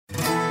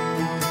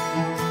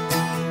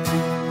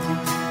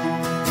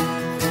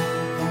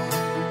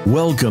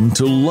Welcome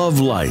to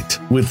Love Light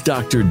with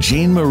Dr.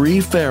 Jean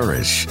Marie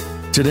Farish.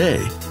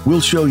 Today,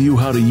 we'll show you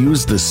how to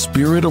use the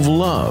spirit of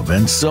love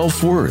and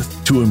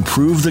self-worth to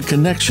improve the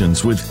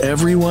connections with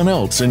everyone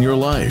else in your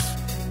life.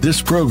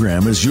 This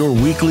program is your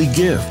weekly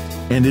gift,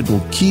 and it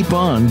will keep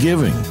on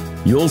giving.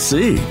 You'll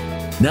see.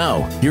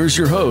 Now, here's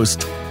your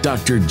host,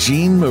 Dr.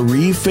 Jean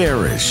Marie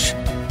Farish.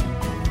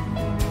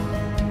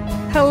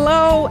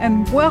 Hello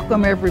and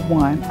welcome,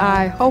 everyone.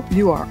 I hope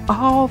you are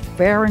all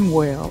faring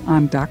well.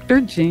 I'm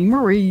Dr. Jean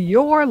Marie,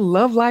 your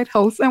Love Light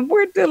host, and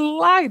we're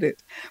delighted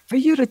for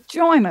you to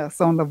join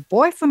us on the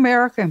Voice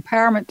America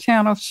Empowerment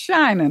Channel,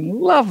 shining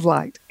love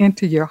light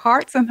into your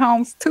hearts and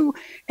homes to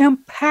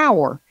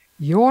empower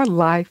your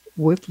life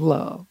with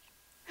love.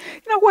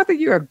 You know, whether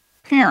you're a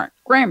parent,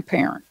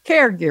 grandparent,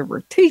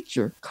 caregiver,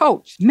 teacher,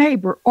 coach,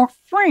 neighbor, or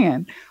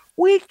friend,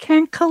 we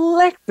can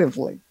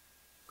collectively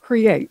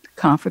create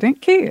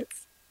confident kids.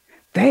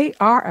 They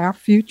are our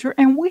future,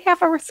 and we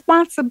have a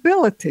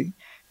responsibility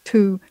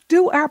to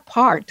do our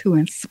part to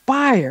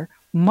inspire,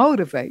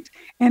 motivate,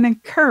 and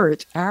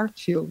encourage our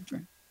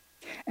children.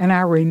 And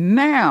our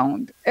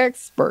renowned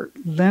expert,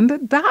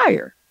 Lynda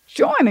Dyer,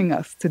 joining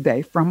us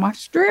today from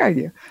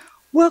Australia,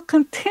 will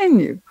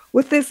continue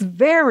with this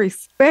very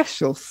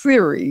special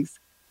series,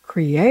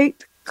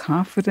 Create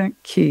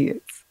Confident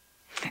Kids.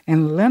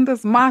 And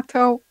Lynda's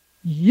motto,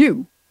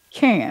 you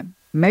can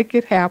make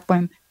it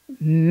happen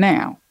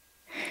now.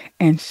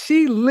 And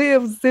she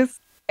lives this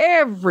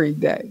every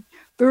day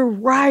through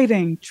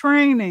writing,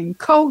 training,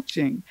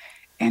 coaching,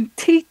 and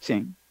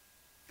teaching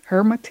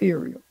her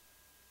material.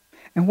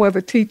 And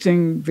whether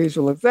teaching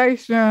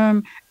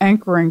visualization,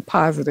 anchoring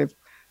positive,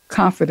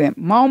 confident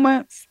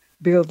moments,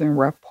 building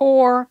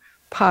rapport,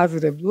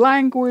 positive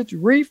language,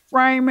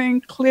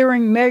 reframing,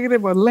 clearing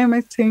negative or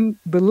limiting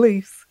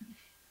beliefs,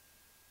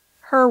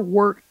 her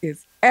work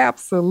is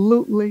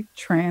absolutely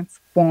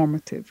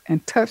transformative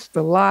and touched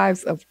the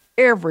lives of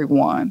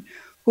everyone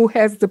who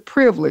has the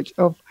privilege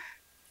of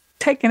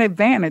taking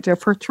advantage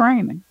of her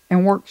training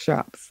and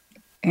workshops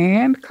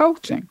and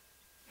coaching.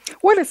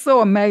 What is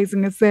so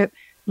amazing is that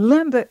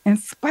Lynda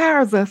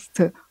inspires us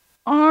to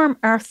arm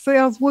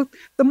ourselves with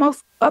the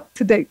most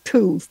up-to-date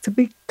tools to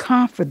be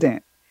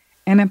confident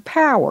and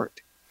empowered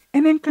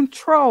and in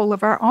control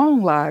of our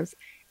own lives,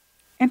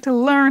 and to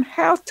learn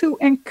how to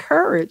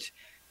encourage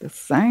the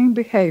same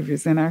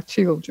behaviors in our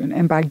children,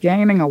 and by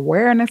gaining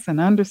awareness and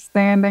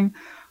understanding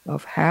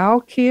of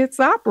how kids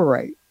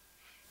operate,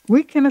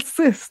 we can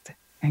assist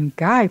and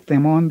guide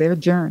them on their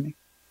journey.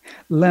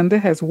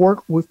 Lynda has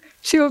worked with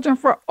children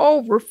for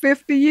over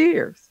 50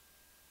 years.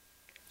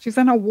 She's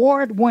an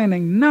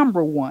award-winning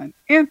 #1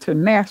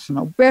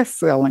 international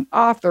best-selling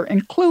author,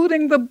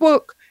 including the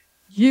book,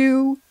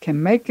 You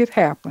Can Make It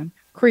Happen,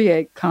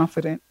 Create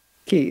Confident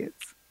Kids.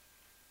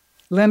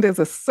 Lynda is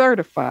a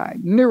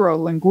certified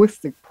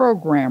neuro-linguistic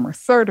programmer,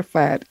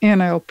 certified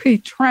NLP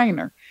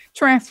trainer,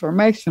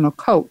 transformational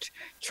coach,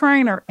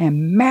 trainer,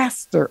 and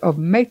master of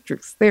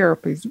matrix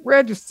therapies,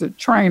 registered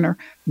trainer,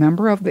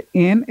 member of the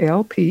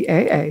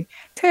NLPAA,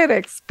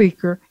 TEDx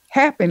speaker,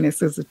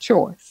 Happiness is a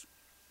Choice.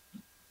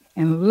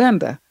 And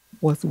Lynda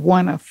was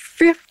one of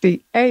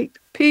 58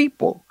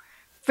 people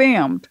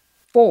filmed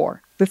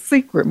for The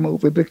Secret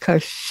movie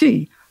because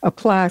she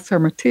applies her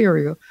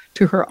material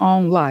to her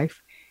own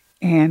life,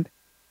 and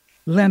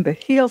Lynda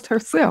healed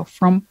herself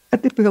from a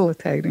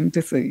debilitating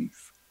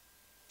disease.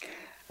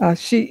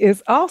 She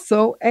is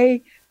also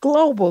a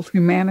global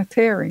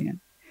humanitarian,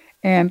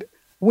 and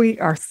we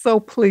are so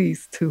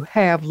pleased to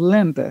have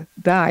Lynda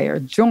Dyer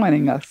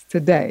joining us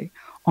today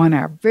on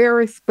our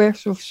very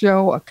special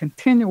show, a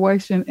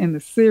continuation in the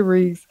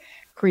series,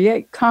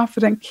 Create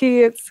Confident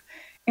Kids.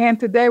 And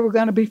today we're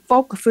going to be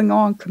focusing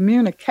on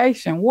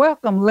communication.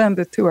 Welcome,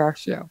 Lynda, to our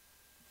show.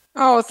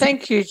 Oh,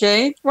 thank you,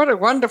 Jean. What a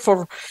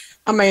wonderful,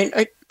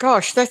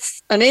 gosh,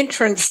 that's an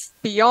entrance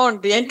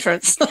beyond the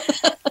entrance.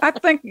 I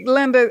think,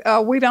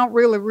 Lynda, we don't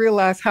really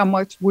realize how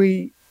much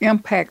we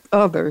impact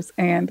others.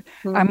 And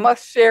I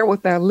must share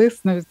with our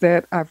listeners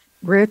that I've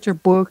read your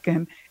book,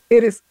 and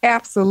it is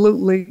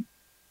absolutely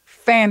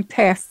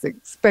fantastic,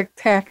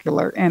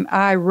 spectacular, and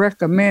I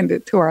recommend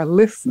it to our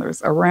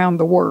listeners around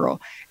the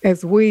world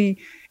as we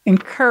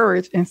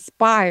encourage,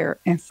 inspire,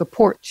 and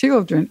support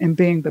children in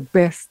being the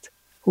best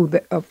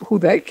of who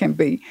they can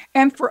be,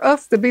 and for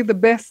us to be the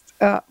best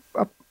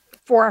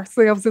for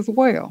ourselves as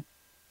well.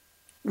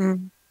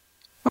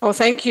 Well,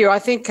 thank you. I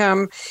think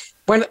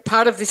when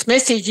part of this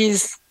message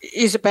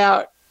is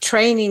about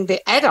training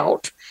the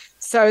adult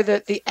so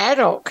that the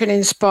adult can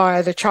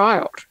inspire the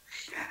child.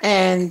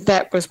 And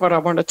that was what I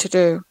wanted to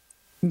do.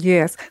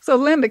 Yes. So,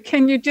 Lynda,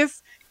 can you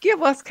just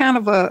give us kind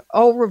of an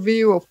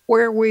overview of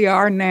where we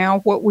are now,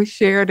 what we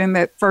shared in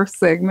that first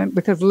segment,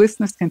 because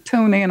listeners can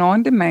tune in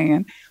on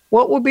demand?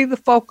 What will be the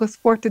focus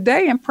for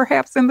today and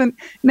perhaps in the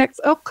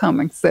next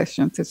upcoming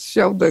session to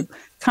show the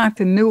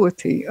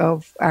continuity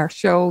of our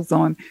shows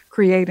on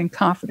creating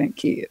confident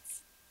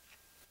kids?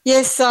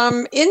 Yes,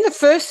 in the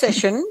first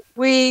session,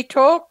 we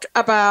talked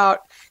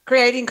about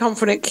creating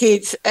confident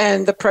kids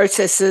and the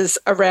processes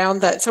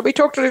around that. So we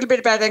talked a little bit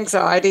about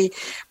anxiety.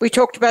 We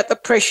talked about the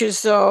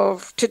pressures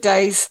of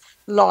today's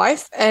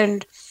life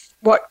and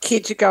what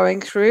kids are going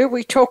through.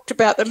 We talked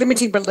about the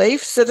limiting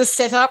beliefs that are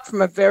set up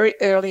from a very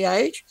early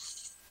age.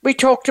 We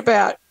talked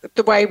about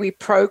the way we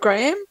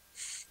program.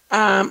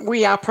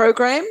 We are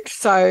programmed.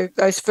 So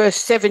those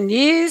first 7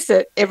 years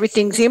that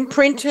everything's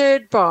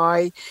imprinted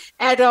by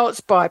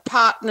adults, by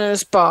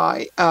partners,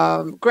 by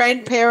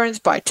grandparents,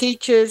 by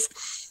teachers.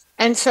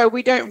 And so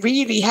we don't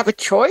really have a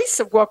choice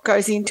of what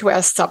goes into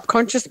our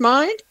subconscious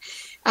mind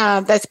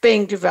that's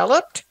being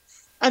developed.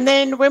 And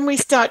then when we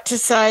start to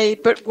say,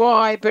 but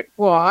why,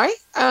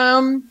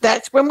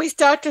 that's when we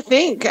start to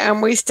think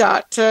and we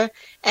start to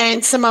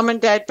answer mum and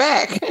dad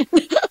back.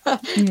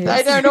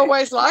 They don't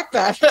always like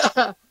that.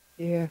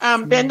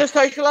 Then the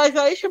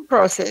socialization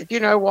process,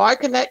 why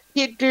can that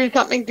kid do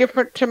something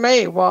different to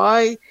me?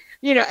 Why,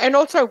 and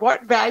also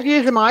what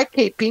values am I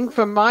keeping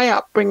from my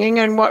upbringing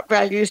and what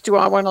values do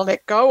I want to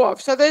let go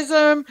of? So there's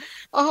a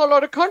whole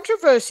lot of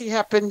controversy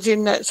happens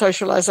in that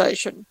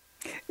socialization.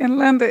 And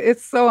Lynda,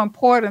 it's so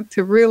important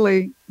to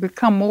really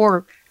become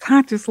more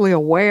consciously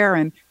aware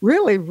and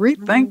really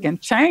rethink and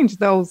change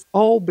those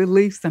old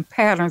beliefs and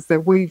patterns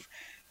that we've,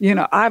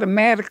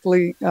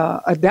 automatically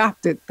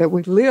adopted, that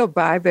we live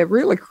by, that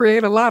really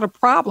create a lot of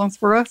problems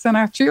for us and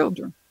our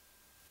children.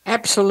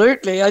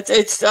 Absolutely.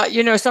 It's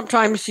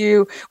sometimes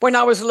when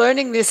I was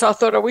learning this, I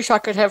thought, I wish I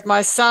could have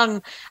my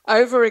son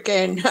over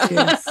again.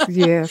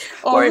 Yes.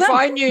 Or if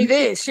I knew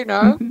this,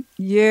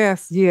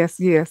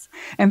 Yes.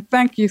 And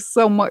thank you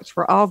so much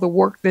for all the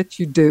work that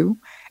you do.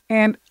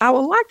 And I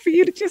would like for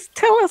you to just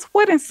tell us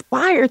what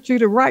inspired you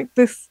to write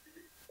this,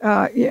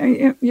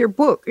 in your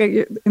book,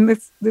 in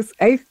this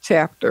 8th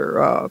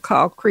chapter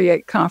called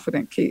Create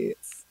Confident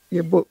Kids.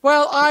 Your book?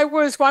 Well, I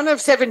was one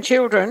of 7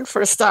 children for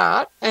a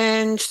start,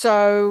 and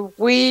so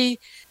we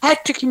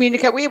had to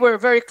communicate. We were a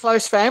very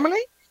close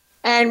family,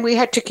 and we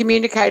had to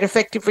communicate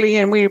effectively,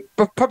 and we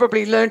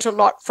probably learnt a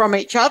lot from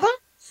each other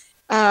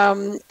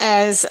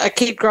as a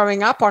kid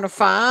growing up on a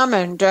farm.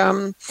 And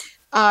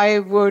I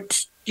would,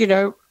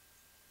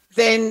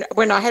 then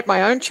when I had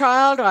my own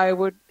child, I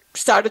would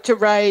started to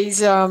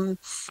raise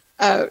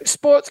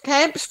sports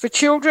camps for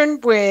children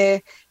where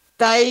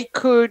they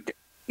could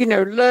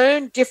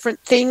learn different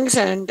things,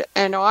 and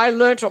I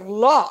learned a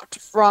lot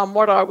from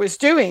what I was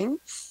doing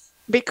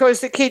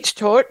because the kids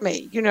taught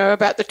me,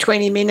 about the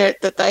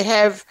 20-minute that they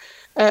have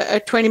a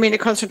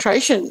 20-minute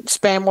concentration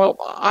span. Well,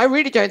 I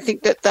really don't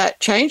think that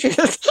changes.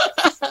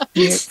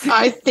 Yes.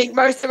 I think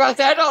most of us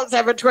adults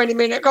have a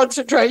 20-minute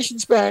concentration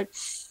span.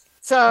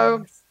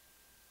 So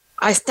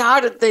I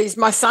started these.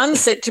 My son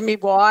said to me,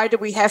 why do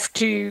we have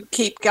to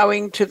keep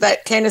going to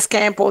that tennis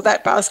camp or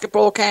that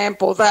basketball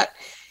camp or that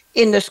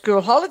in the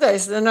school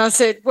holidays? And I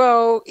said,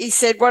 he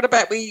said, what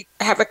about we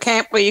have a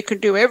camp where you can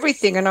do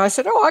everything? And I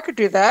said, I could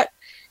do that.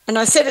 And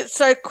I said it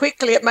so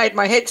quickly it made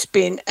my head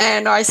spin,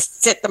 and I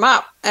set them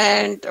up.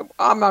 And,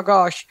 oh, my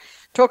gosh,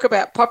 talk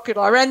about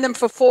popular. I ran them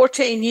for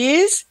 14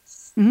 years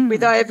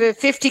with over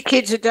 50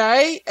 kids a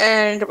day,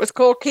 and it was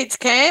called Kids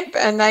Camp,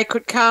 and they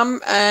could come.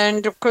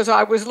 And, of course,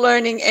 I was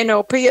learning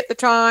NLP at the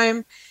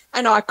time,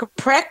 and I could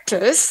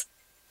practice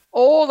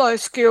all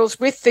those skills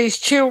with these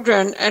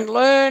children and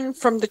learn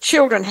from the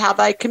children how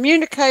they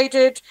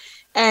communicated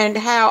and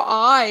how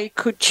I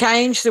could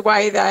change the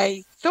way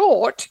they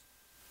thought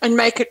and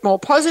make it more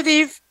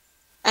positive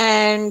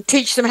and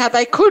teach them how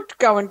they could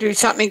go and do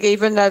something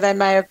even though they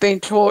may have been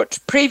taught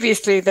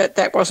previously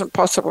that wasn't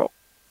possible.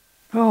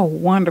 Oh,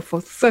 wonderful.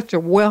 Such a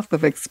wealth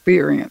of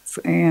experience.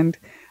 And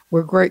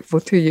we're grateful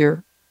to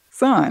your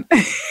son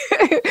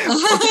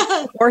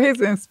for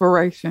his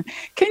inspiration.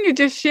 Can you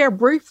just share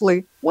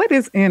briefly, what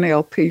is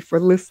NLP for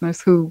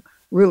listeners who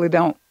really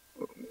don't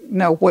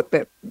know what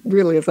that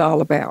really is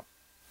all about?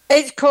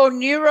 It's called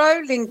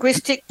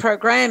neuro-linguistic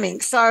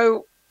programming.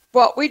 So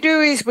what we do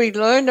is we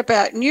learn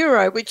about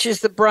neuro, which is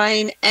the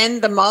brain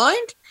and the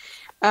mind.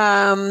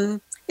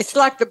 It's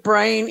like the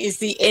brain is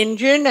the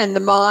engine and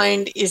the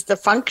mind is the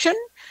function.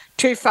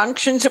 2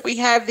 functions that we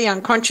have, the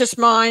unconscious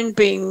mind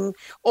being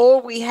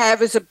all we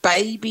have as a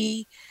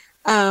baby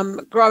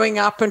growing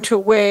up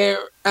until we're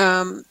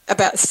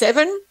about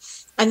 7.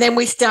 And then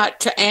we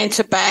start to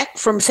answer back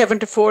from 7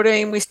 to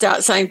 14. We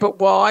start saying, but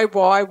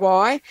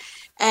why?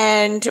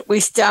 And we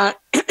start,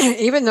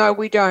 even though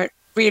we don't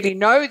really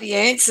know the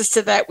answers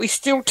to that, we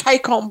still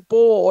take on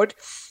board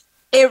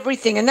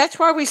everything. And that's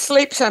why we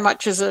sleep so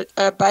much as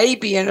a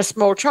baby and a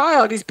small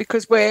child, is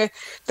because where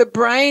the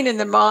brain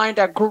and the mind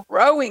are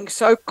growing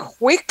so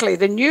quickly,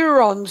 the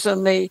neurons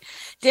and the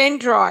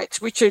dendrites,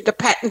 which are the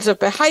patterns of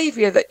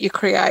behavior that you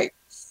create.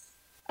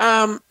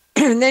 And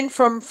then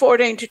from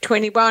 14 to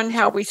 21,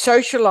 how we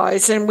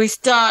socialize, and we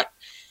start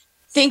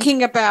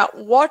thinking about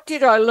what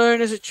did I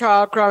learn as a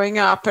child growing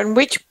up, and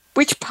which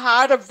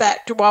part of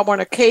that do I want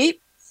to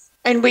keep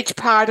and which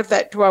part of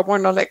that do I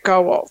want to let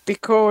go of,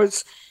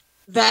 because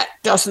that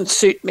doesn't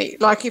suit me.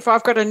 Like if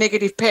I've got a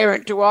negative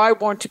parent, do I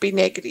want to be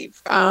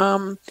negative?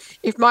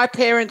 If my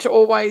parents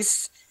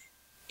always,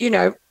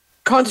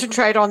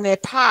 concentrate on their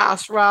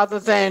past rather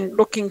than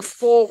looking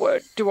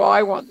forward. Do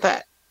I want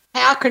that?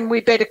 How can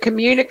we better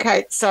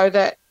communicate so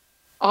that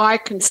I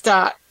can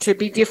start to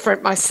be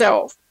different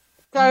myself?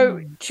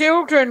 So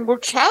children will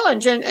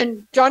challenge,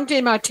 and John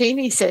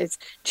DeMartini says,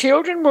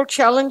 children will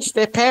challenge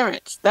their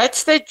parents.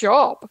 That's their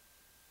job,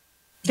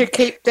 to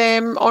keep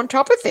them on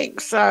top of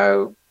things.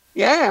 So,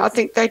 yeah, I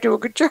think they do a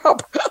good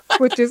job.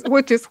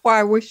 which is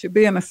why we should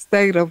be in a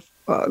state of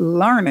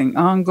learning,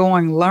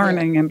 ongoing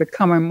learning, and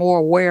becoming more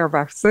aware of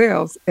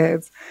ourselves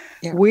as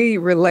we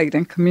relate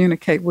and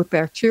communicate with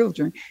our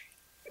children.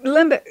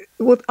 Lynda,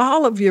 with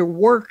all of your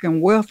work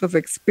and wealth of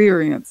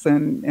experience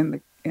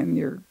and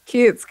your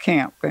kids'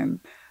 camp and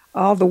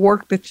all the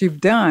work that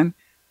you've done,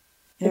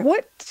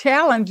 what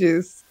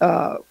challenges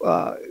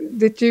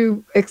did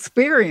you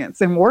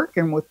experience in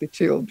working with the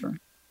children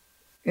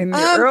in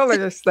the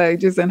earlier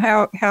stages, and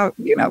how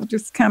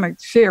just kind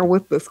of share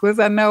with us? Because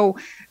I know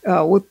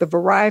with the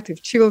variety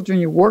of children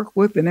you work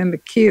with and in the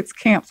kids'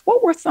 camps,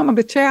 what were some of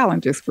the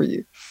challenges for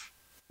you?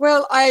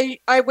 Well, I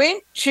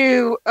went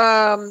to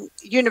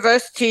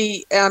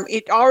university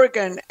in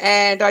Oregon,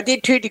 and I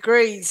did 2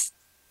 degrees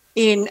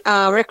in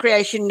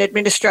recreation,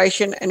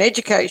 administration, and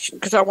education,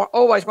 because I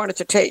always wanted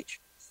to teach.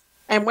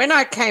 And when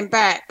I came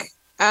back,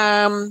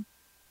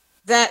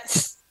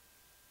 that's,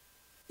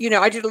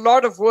 I did a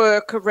lot of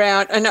work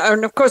around,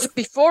 and of course,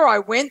 before I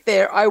went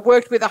there, I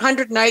worked with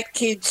 108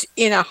 kids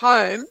in a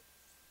home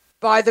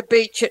by the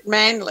beach at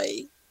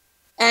Manly,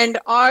 and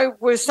I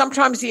was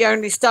sometimes the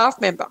only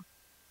staff member.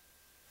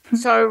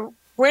 So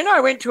when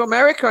I went to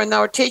America and they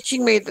were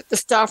teaching me that the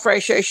staff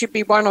ratio should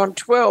be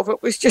 1:12,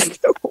 it was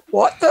just,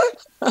 what the?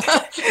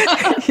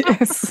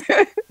 Yes.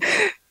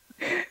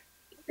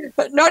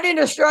 But not in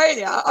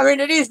Australia. I mean,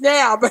 it is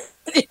now, but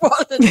it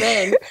wasn't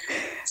then.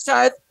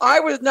 So I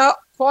was not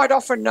quite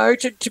often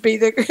noted to be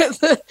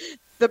the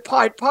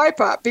Pied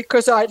Piper,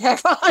 because I'd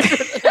have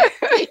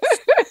 100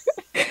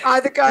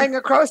 either going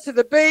across to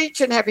the beach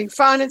and having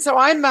fun. And so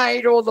I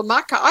made all the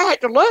muck-ups. I had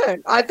to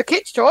learn. The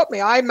kids taught me.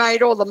 I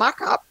made all the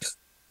muck-ups,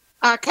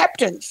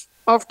 captains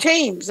of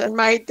teams, and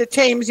made the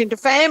teams into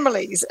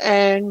families.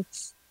 And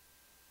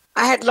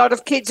I had a lot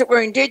of kids that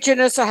were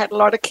Indigenous. I had a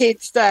lot of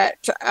kids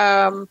that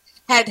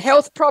had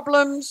health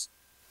problems,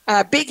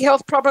 big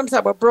health problems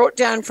that were brought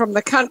down from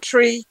the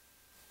country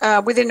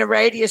within a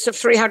radius of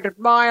 300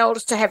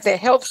 miles to have their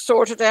health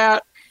sorted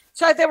out.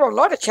 So there were a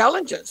lot of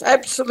challenges,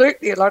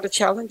 absolutely a lot of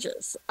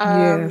challenges.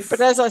 Yes. But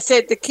as I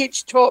said, the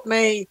kids taught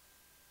me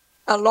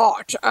a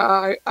lot.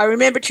 I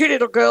remember 2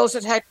 little girls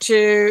that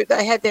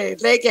they had their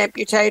leg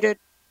amputated,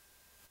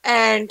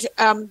 and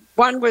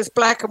one was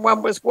black and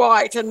one was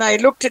white, and they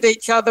looked at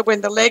each other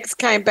when the legs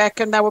came back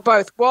and they were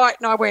both white,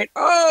 and I went,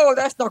 oh,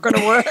 that's not going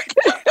to work.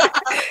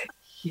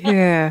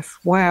 Yes,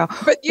 wow.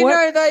 But,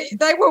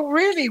 they were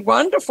really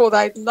wonderful.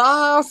 They'd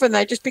laugh and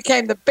they just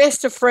became the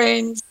best of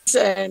friends,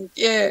 and,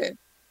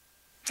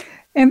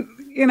 And,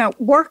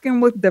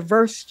 working with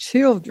diverse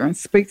children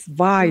speaks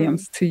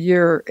volumes to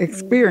your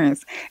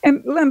experience.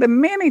 And, Lynda,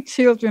 many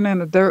children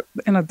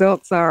and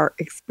adults are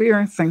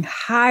experiencing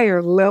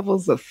higher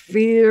levels of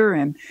fear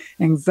and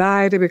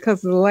anxiety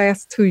because of the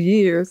last 2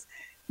 years,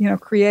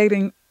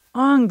 creating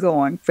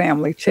ongoing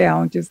family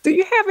challenges. Do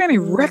you have any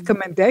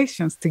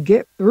recommendations to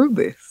get through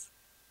this?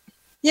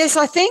 Yes,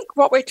 I think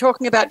what we're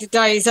talking about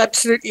today is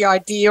absolutely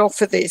ideal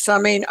for this. I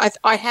mean,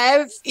 I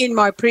have in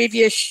my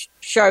previous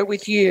show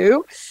with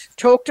you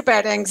talked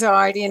about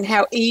anxiety and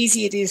how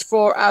easy it is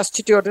for us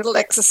to do a little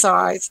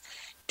exercise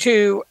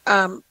to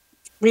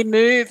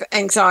remove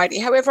anxiety.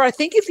 However, I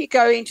think if you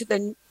go into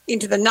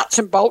the nuts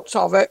and bolts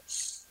of it,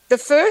 the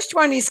first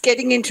one is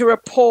getting into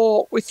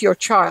rapport with your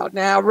child.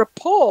 Now,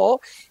 rapport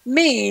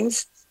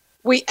means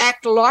we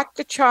act like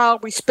the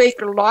child, we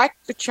speak like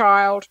the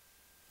child,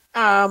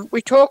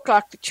 we talk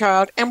like the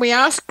child, and we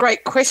ask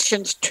great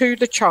questions to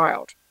the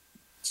child.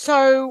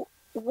 So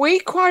we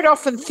quite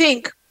often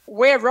think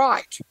we're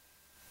right.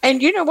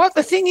 And you know what?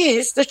 The thing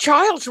is, the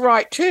child's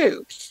right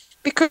too.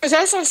 Because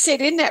as I said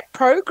in that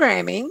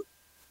programming,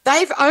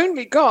 they've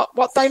only got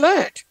what they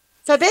learned.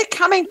 So they're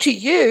coming to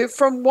you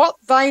from what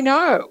they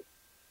know.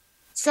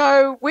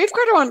 So we've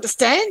got to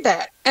understand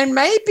that. And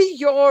maybe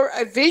you're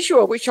a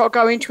visual, which I'll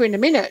go into in a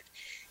minute.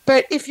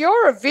 But if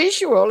you're a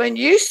visual and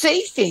you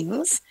see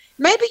things,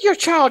 maybe your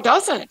child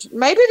doesn't.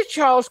 Maybe the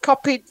child's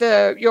copied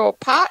your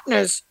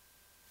partner's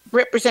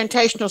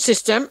representational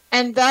system,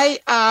 and they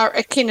are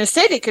a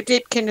kinesthetic, a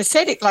deep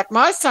kinesthetic, like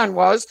my son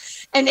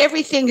was, and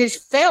everything is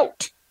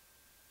felt.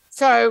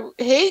 So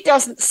he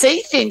doesn't see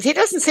things. He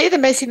doesn't see the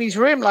mess in his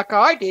room like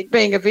I did,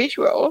 being a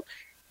visual.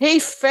 He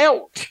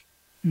felt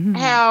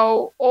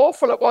how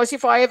awful it was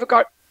if I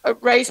ever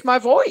raised my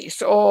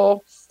voice,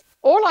 or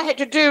all I had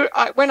to do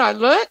when I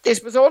learnt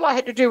this was all I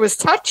had to do was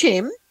touch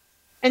him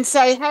and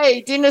say,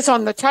 hey, dinner's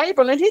on the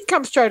table, and he'd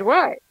come straight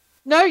away.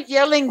 No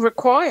yelling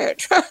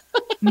required.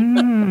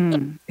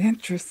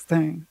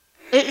 Interesting.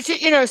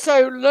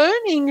 So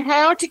learning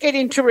how to get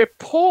into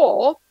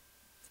rapport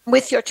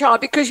with your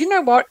child, because you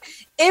know what?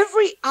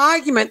 Every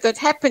argument that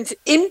happens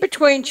in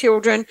between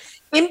children,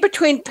 in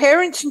between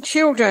parents and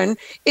children,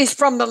 is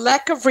from the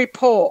lack of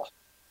rapport.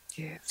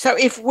 Yeah. So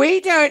if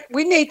we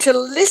need to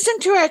listen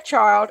to our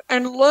child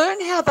and learn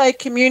how they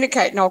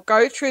communicate. And I'll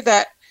go through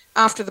that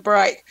after the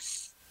break.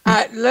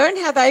 Learn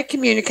how they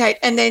communicate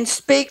and then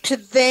speak to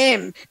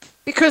them,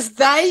 because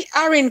they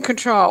are in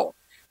control.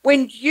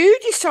 When you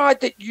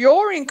decide that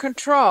you're in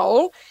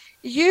control,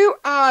 you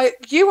are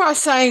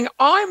saying,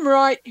 I'm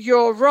right,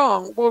 you're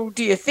wrong. Well,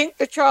 do you think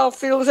the child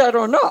feels that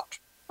or not?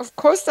 Of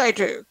course they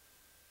do.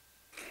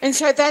 And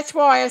so that's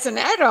why as an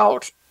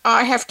adult,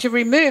 I have to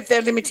remove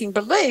their limiting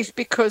beliefs,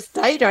 because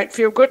they don't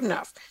feel good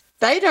enough.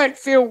 They don't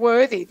feel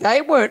worthy.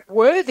 They weren't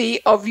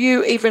worthy of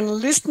you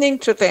even listening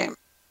to them.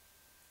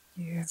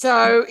 Yeah.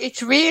 So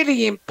it's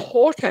really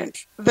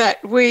important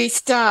that we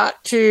start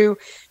to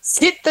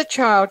sit the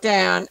child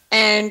down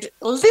and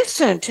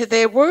listen to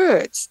their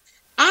words.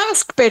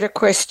 Ask better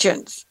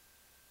questions.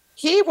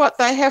 Hear what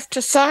they have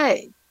to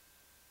say.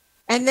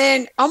 And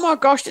then, oh my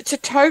gosh, it's a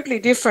totally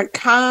different,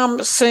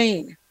 calm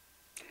scene.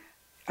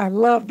 I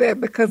love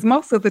that, because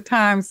most of the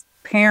times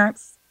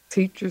parents,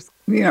 teachers,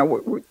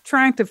 we're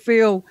trying to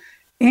feel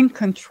in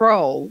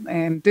control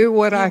and do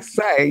what I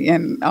say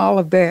and all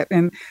of that.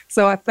 And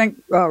so I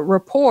think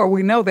rapport,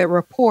 we know that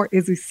rapport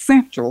is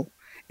essential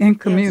in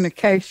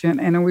communication.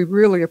 Yes. And we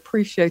really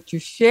appreciate you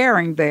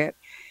sharing that.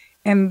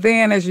 And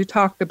then, as you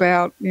talked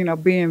about,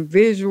 being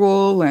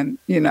visual and,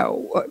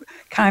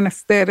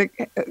 kinesthetic,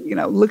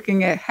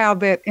 looking at how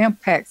that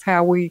impacts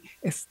how we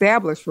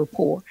establish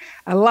rapport.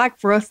 I like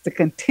for us to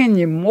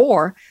continue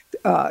more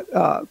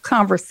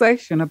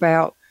conversation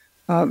about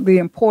the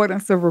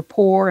importance of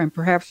rapport, and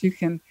perhaps you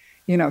can,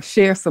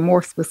 share some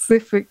more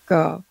specific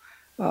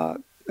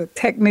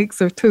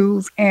techniques or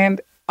tools,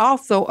 and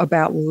also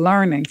about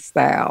learning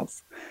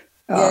styles,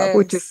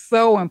 which is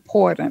so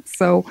important.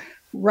 So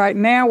right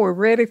now, we're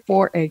ready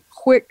for a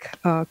quick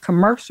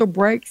commercial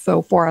break.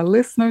 So for our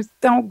listeners,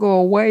 don't go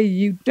away.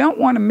 You don't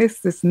want to miss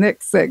this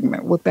next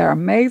segment with our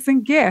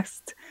amazing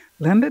guest,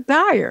 Lynda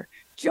Dyer,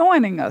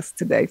 joining us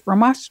today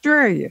from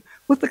Australia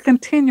with a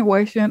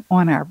continuation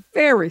on our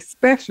very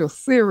special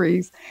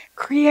series,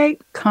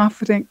 Create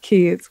Confident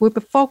Kids, with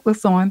a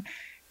focus on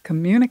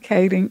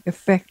communicating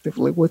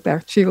effectively with our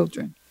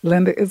children.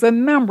 Lynda is a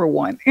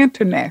 #1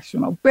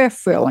 international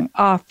best-selling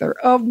author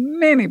of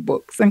many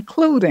books,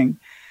 including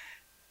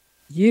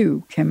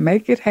You Can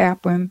Make It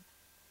Happen,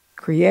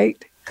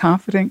 Create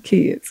Confident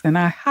Kids. And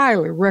I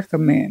highly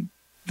recommend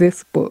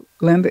this book.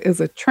 Lynda is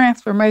a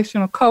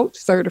transformational coach,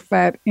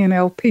 certified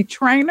NLP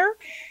trainer,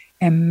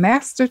 and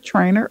master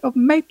trainer of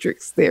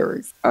matrix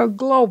theories, a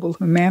global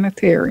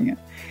humanitarian.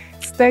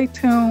 Stay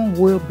tuned.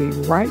 We'll be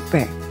right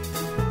back.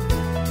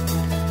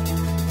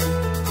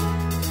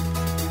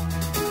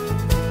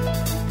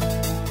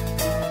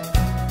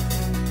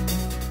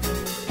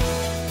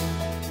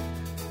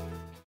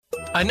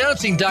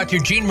 Announcing Dr.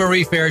 Jean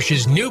Marie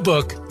Farish's new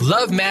book,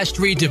 Love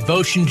Mastery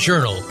Devotion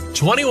Journal,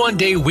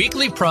 21-day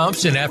weekly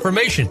prompts and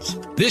affirmations.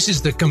 This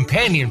is the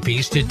companion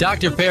piece to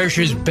Dr.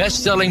 Farish's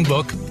best-selling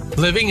book,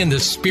 Living in the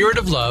Spirit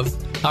of Love,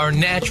 Our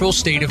Natural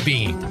State of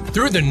Being.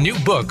 Through the new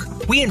book,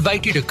 we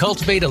invite you to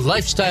cultivate a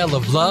lifestyle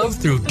of love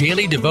through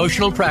daily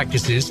devotional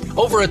practices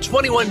over a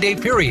 21-day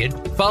period,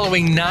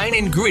 following 9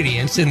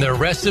 ingredients in the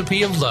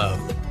recipe of love.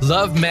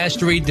 Love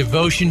Mastery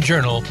Devotion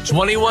Journal,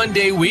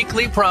 21-day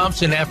weekly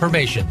prompts and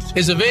affirmations,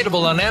 is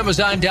available on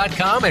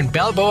Amazon.com and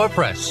Balboa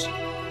Press.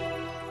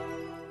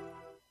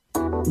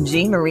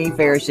 Jean Marie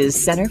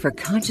Farish's Center for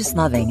Conscious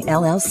Loving,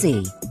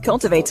 LLC,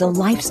 cultivates a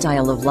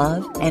lifestyle of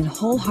love and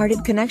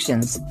wholehearted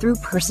connections through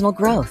personal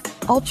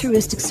growth,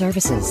 altruistic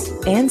services,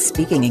 and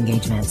speaking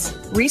engagements.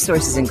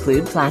 Resources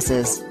include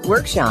classes,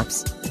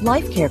 workshops,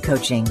 life care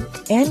coaching,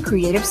 and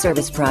creative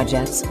service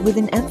projects with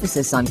an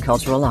emphasis on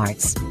cultural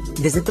arts.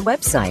 Visit the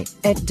website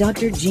at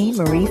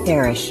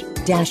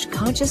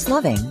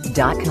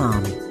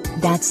drjeanmariefarish-consciousloving.com.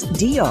 That's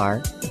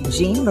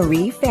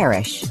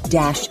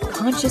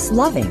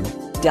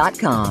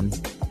drjeanmariefarish-consciousloving.com,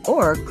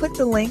 or click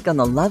the link on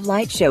the Love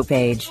Light show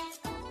page.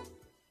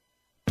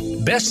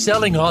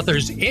 Best-selling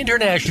authors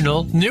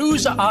international,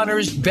 news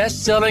honors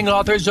best-selling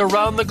authors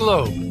around the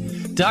globe.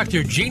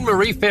 Dr. Jean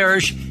Marie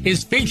Farish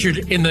is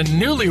featured in the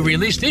newly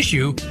released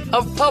issue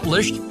of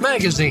Published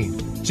magazine.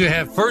 To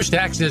have first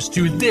access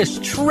to this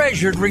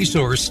treasured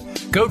resource,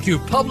 go to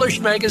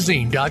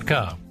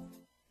publishedmagazine.com.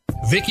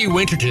 Vicki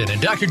Winterton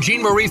and Dr.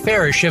 Jean Marie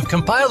Farish have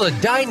compiled a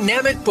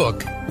dynamic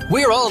book,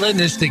 We're All in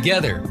This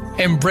Together,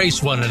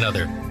 Embrace One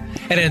Another,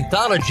 an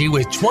anthology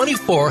with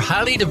 24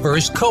 highly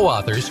diverse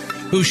co-authors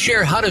who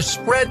share how to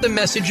spread the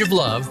message of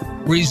love,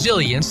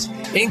 resilience,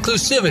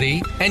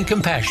 inclusivity, and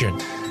compassion.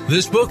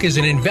 This book is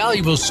an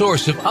invaluable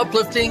source of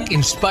uplifting,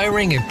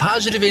 inspiring, and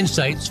positive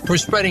insights for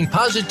spreading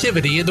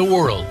positivity in the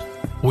world.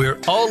 We're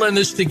All in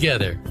This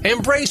Together,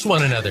 Embrace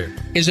One Another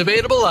is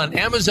available on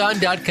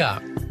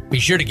Amazon.com. Be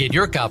sure to get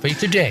your copy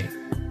today.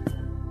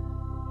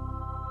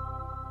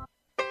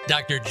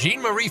 Dr.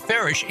 Jean Marie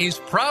Farish is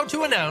proud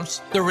to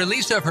announce the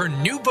release of her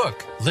new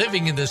book,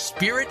 Living in the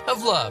Spirit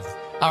of Love,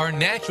 Our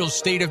Natural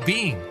State of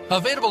Being,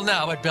 available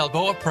now at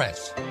Balboa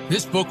Press.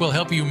 This book will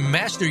help you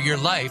master your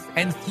life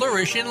and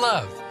flourish in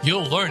love.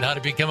 You'll learn how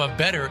to become a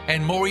better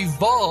and more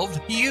evolved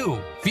you.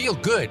 Feel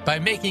good by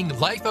making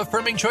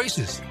life-affirming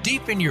choices.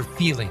 Deepen your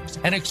feelings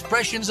and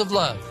expressions of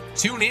love.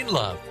 Tune in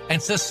love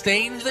and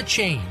sustain the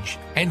change.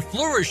 And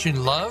flourish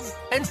in love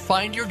and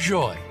find your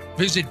joy.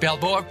 Visit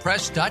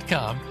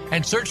BalboaPress.com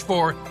and search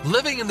for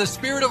Living in the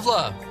Spirit of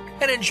Love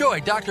and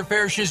enjoy Dr.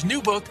 Farish's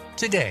new book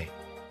today.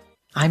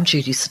 I'm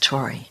Judy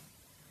Satori.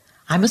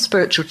 I'm a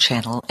spiritual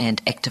channel and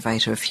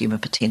activator of human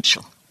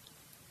potential.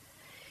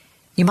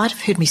 You might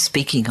have heard me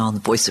speaking on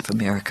the Voice of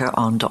America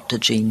on Dr.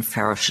 Jean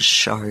Farish's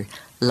show,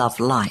 Love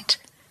Light,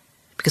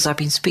 because I've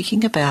been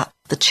speaking about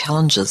the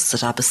challenges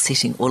that are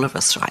besetting all of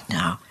us right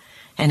now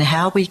and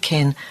how we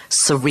can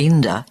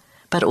surrender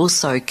but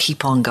also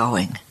keep on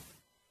going.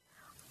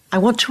 I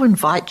want to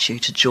invite you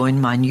to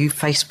join my new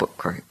Facebook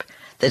group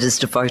that is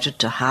devoted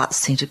to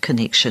heart-centered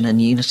connection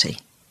and unity.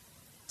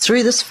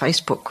 Through this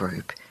Facebook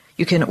group,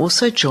 you can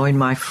also join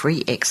my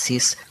free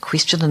access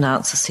question and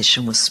answer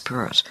session with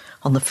Spirit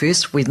on the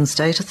first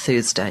Wednesday to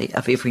Thursday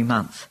of every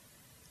month.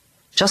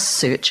 Just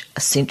search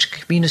Ascension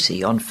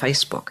Community on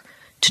Facebook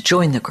to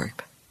join the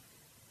group.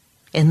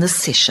 In this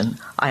session,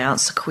 I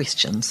answer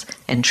questions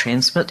and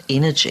transmit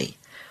energy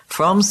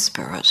from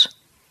Spirit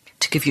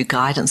to give you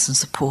guidance and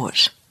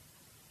support.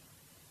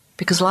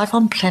 Because life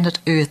on planet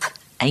Earth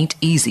ain't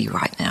easy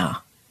right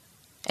now,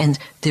 and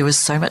there is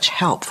so much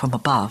help from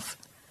above,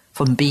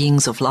 from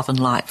beings of love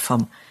and light,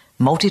 from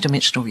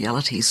multidimensional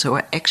realities who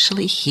are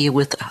actually here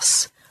with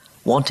us,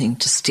 wanting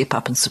to step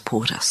up and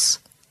support us.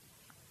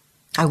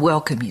 I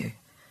welcome you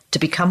to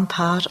become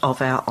part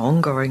of our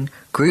ongoing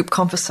group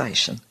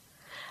conversation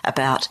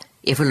about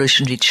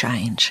evolutionary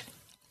change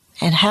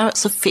and how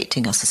it's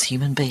affecting us as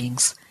human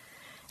beings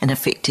and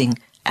affecting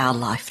our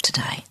life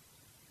today.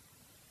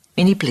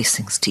 Many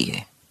blessings to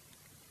you.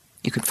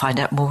 You can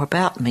find out more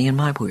about me and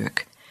my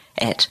work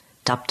at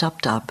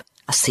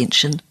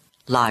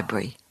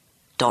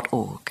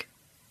www.ascensionlibrary.org.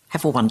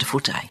 Have a wonderful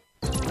day.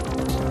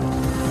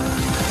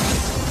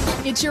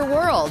 It's your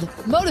world.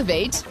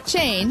 Motivate,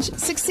 change,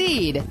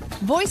 succeed.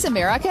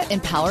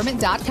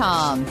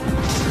 VoiceAmericaEmpowerment.com.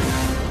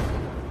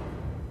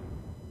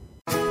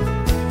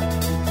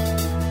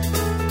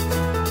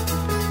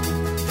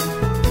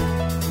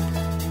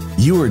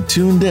 You are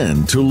tuned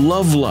in to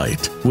Love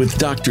Light with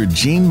Dr.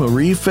 Jean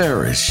Marie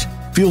Farish.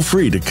 Feel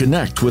free to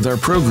connect with our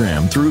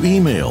program through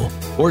email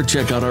or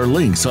check out our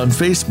links on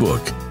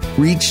Facebook.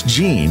 Reach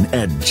Jean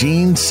at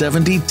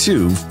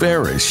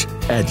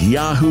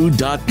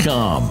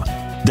Jean72Farish@yahoo.com.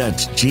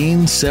 That's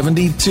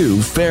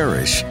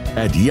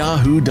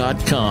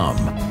Jean72Farish@yahoo.com.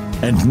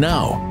 And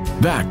now,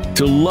 back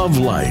to Love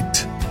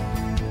Light.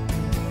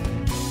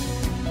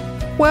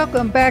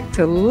 Welcome back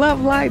to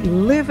Love Light,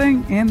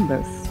 Living in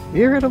the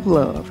Spirit of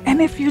Love.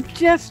 And if you're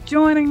just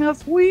joining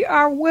us, we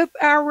are with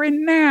our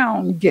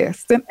renowned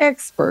guest and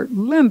expert,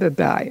 Lynda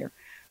Dyer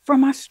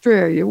from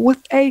Australia,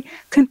 with a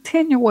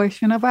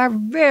continuation of our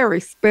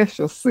very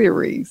special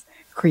series,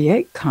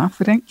 Create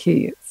Confident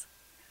Kids.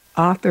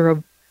 Author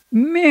of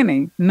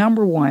many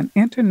 #1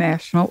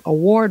 international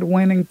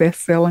award-winning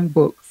best-selling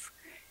books,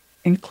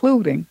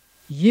 including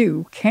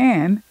You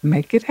Can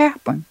Make It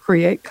Happen,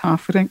 Create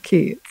Confident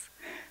Kids.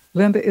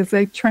 Lynda is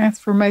a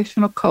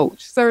transformational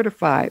coach,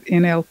 certified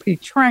NLP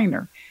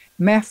trainer,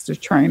 master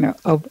trainer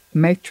of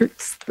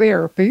matrix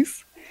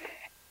therapies,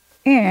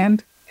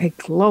 and a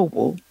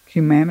global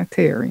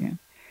humanitarian.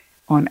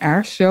 On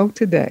our show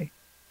today,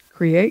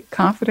 Create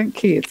Confident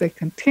Kids, a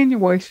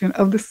continuation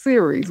of the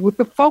series with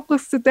the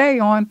focus today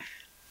on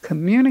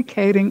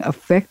communicating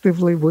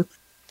effectively with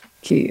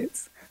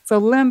kids.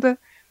 So Lynda,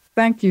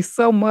 thank you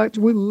so much.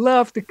 We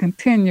love to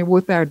continue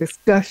with our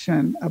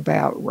discussion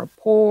about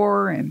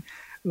rapport and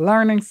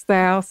learning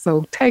style.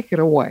 So take it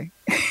away.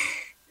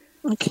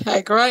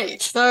 Okay,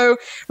 great. So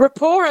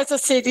rapport, as I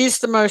said, is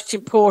the most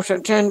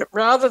important. And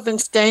rather than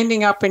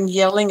standing up and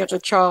yelling at a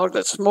child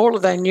that's smaller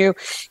than you,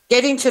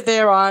 getting to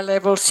their eye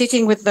level,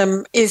 sitting with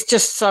them is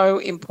just so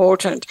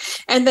important.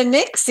 And the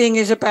next thing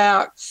is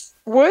about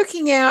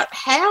working out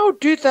how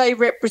do they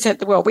represent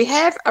the world. We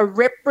have a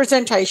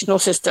representational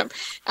system.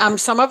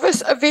 Some of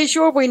us are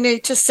visual. We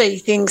need to see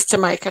things to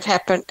make it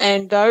happen.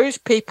 And those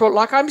people,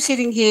 like I'm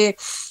sitting here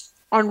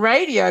on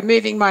radio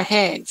moving my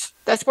hands.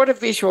 That's what a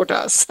visual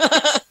does.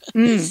 A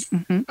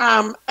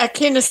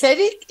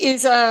kinesthetic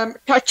is a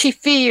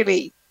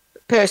touchy-feely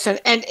person,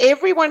 and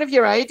every one of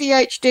your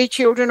ADHD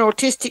children,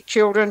 autistic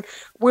children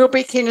will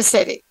be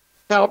kinesthetic.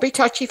 They'll be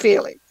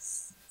touchy-feely.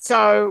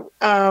 So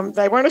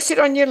they want to sit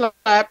on your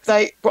lap,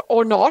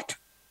 or not,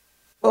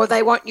 or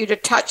they want you to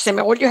touch them.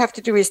 All you have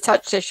to do is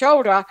touch their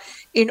shoulder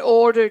in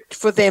order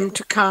for them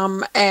to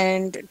come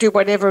and do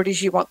whatever it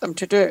is you want them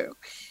to do.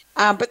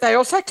 But they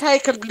also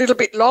take a little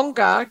bit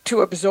longer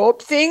to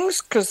absorb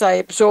things because they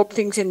absorb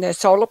things in their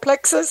solar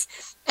plexus,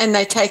 and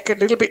they take a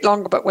little bit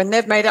longer. But when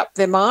they've made up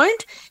their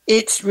mind,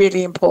 it's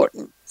really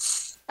important.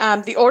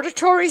 The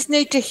auditories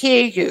need to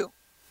hear you.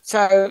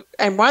 So,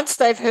 and once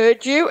they've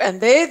heard you,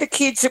 and they're the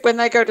kids that when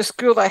they go to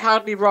school, they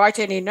hardly write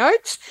any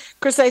notes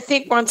because they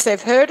think once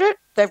they've heard it,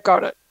 they've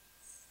got it.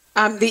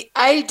 The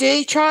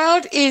AD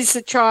child is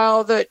the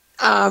child that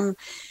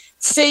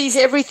sees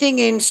everything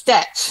in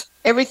stats.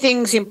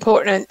 Everything's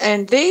important.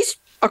 And these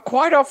are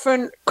quite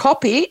often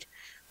copied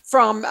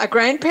from a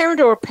grandparent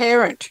or a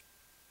parent.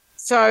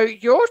 So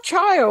your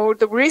child,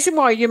 the reason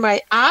why you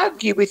may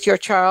argue with your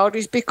child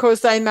is because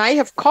they may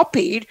have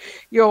copied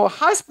your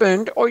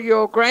husband or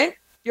your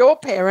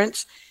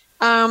parents,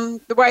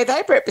 the way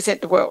they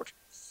represent the world.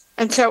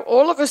 And so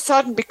all of a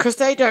sudden, because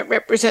they don't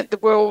represent the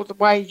world the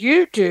way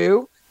you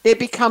do, there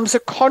becomes a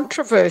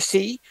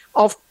controversy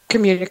of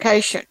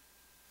communication.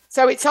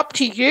 So it's up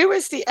to you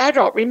as the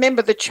adult.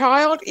 Remember, the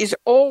child is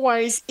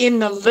always in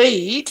the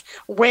lead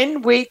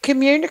when we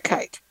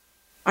communicate.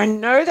 I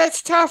know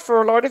that's tough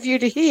for a lot of you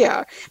to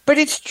hear, but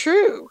it's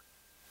true.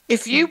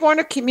 If you want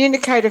to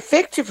communicate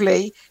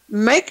effectively,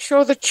 make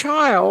sure the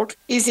child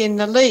is in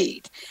the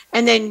lead.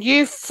 And then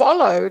you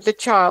follow the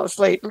child's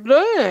lead.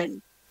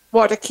 Learn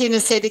what a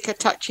kinesthetic, a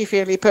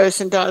touchy-feely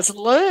person does.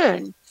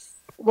 Learn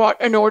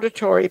what an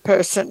auditory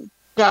person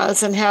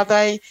does and how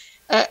they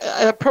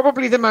are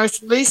probably the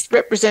most least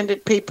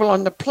represented people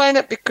on the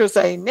planet because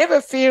they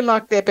never feel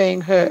like they're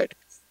being heard.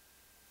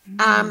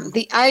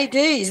 The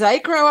ADs, they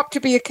grow up to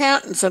be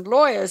accountants and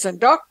lawyers and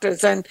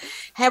doctors, and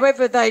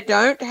however they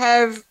don't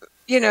have,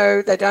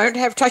 they don't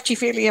have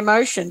touchy-feely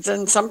emotions,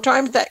 and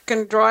sometimes that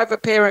can drive a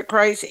parent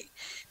crazy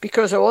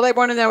because all they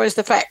want to know is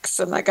the facts,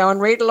 and they go and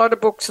read a lot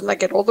of books and they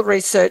get all the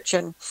research.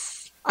 And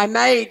I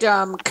made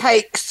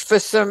cakes for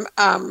some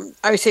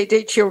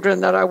OCD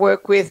children that I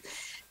work with,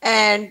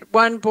 and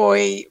one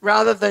boy,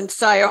 rather than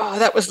say, "Oh,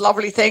 that was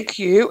lovely, thank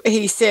you,"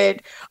 he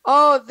said,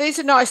 "Oh, these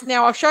are nice.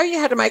 Now I'll show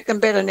you how to make them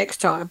better next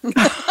time."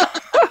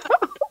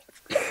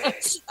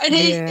 And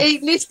he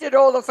listed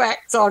all the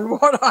facts on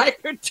what I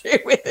could do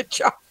with the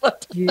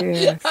chocolate.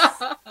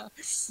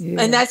 Yes.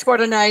 And that's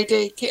what an AD,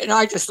 and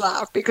I just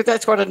laugh because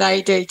that's what an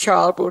AD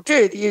child will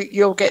do.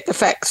 You'll get the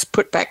facts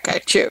put back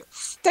at you.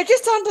 So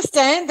just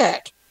understand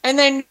that. And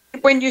then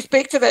when you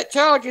speak to that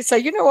child, you say,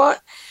 "You know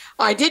what?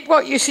 I did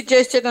what you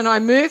suggested and I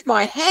moved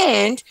my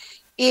hand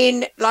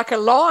in like a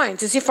line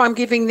as if I'm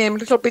giving them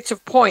little bits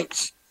of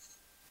points."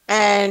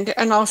 And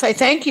I'll say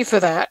thank you for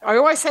that. I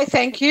always say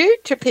thank you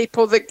to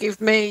people that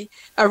give me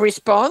a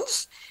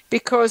response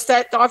because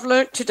that I've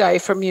learnt today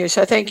from you.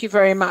 So thank you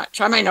very much.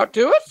 I may not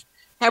do it.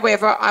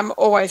 However, I'm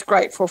always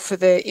grateful for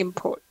their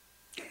input.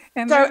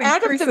 And so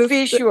out of the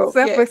visual,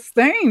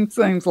 self-esteem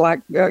seems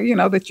like,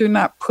 that you're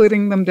not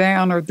putting them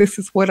down or this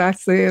is what I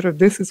said or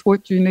this is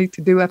what you need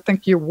to do. I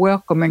think you're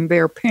welcoming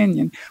their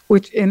opinion,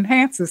 which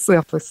enhances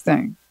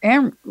self-esteem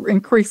and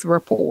increase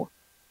rapport.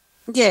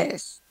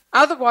 Yes.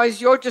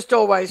 Otherwise, you're just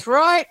always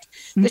right.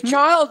 The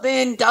child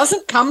then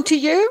doesn't come to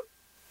you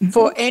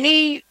for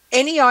any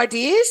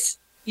ideas.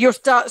 You'll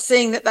start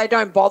seeing that they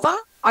don't bother.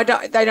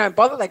 They don't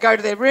bother. They go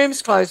to their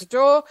rooms, close the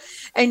door,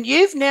 and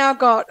you've now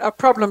got a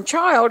problem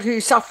child who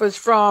suffers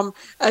from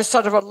a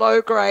sort of a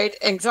low-grade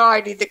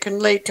anxiety that can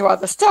lead to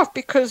other stuff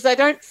because they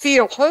don't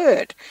feel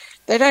heard.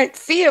 They don't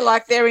feel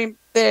like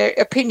their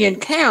opinion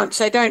counts.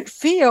 They don't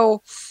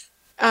feel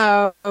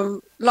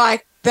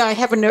like they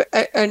have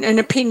an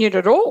opinion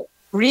at all,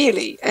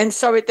 really. And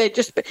so and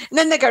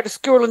then they go to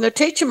school and the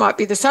teacher might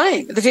be the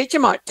same. The teacher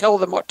might tell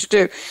them what to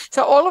do.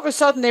 So all of a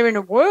sudden they're in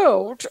a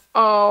world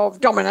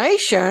of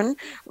domination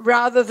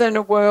rather than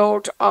a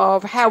world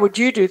of how would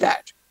you do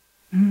that?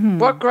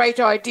 What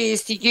great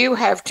ideas do you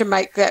have to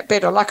make that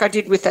better? Like I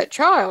did with that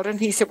child. And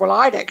he said, well,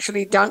 I'd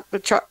actually dunk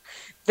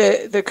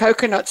the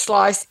coconut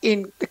slice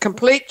in the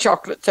complete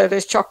chocolate, so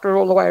there's chocolate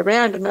all the way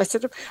around. And I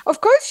said,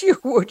 of course you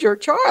would. You're a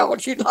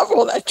child. You'd love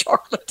all that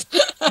chocolate.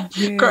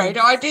 Yes. Great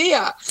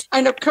idea.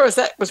 And, of course,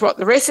 that was what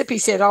the recipe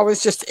said. I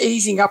was just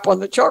easing up on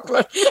the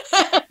chocolate.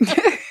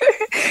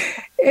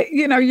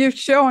 You're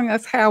showing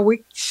us how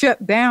we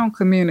shut down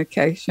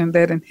communication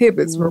that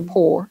inhibits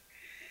rapport.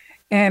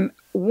 And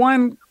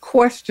one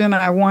question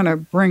I want to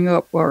bring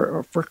up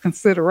or for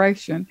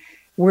consideration,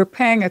 we're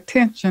paying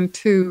attention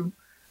to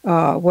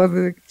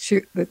whether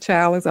the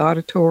child is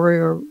auditory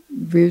or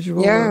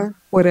visual or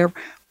whatever.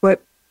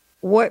 But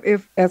what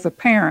if, as a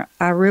parent,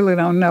 I really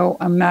don't know,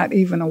 I'm not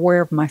even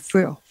aware of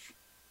myself?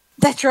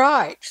 That's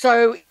right.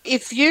 So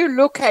if you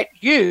look at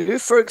you,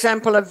 for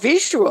example, a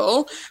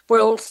visual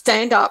will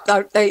stand up.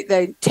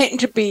 They tend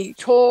to be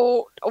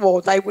tall,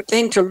 or they would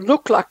tend to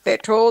look like they're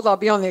tall. They'll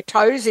be on their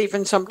toes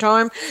even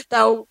sometimes.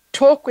 They'll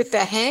talk with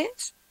their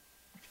hands.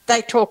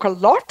 They talk a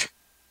lot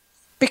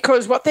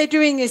because what they're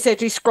doing is they're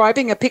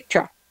describing a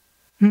picture.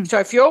 So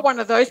if you're one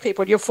of those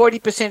people, you're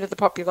 40% of the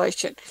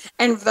population.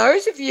 And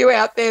those of you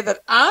out there that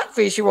aren't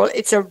visual,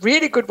 it's a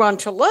really good one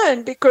to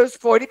learn because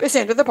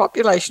 40% of the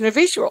population are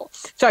visual.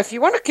 So if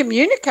you want to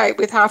communicate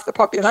with half the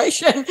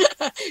population,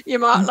 you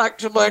might like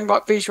to learn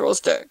what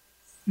visuals do.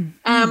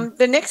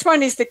 The next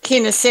one is the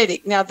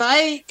kinesthetic. Now,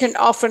 they can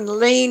often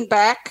lean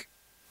back.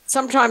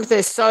 Sometimes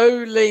they're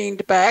so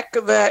leaned back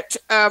that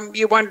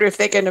you wonder if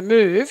they're going to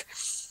move.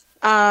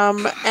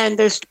 And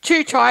there's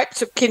two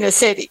types of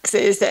kinesthetics.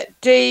 There's that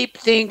deep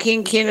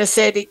thinking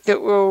kinesthetic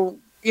that will,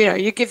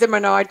 you give them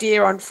an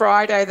idea on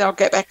Friday, they'll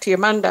get back to you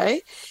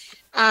Monday.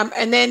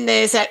 And then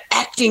there's that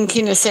acting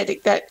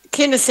kinesthetic,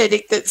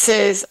 that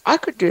says, I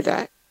could do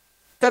that.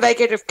 So they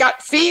get a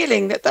gut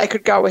feeling that they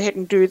could go ahead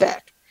and do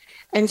that.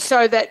 And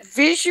so that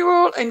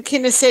visual and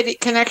kinesthetic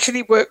can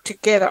actually work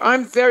together.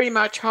 I'm very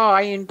much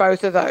high in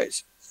both of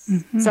those.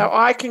 Mm-hmm. So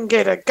I can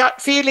get a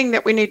gut feeling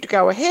that we need to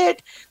go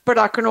ahead, but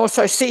I can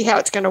also see how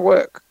it's going to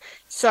work.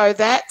 So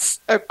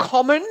that's a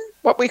common,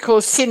 what we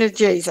call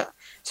synergizer.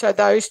 So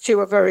those two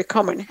are very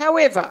common.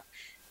 However,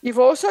 you've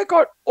also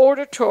got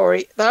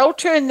auditory. They'll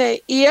turn their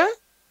ear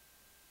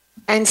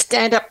and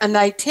stand up, and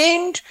they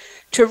tend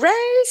to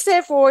raise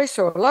their voice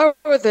or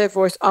lower their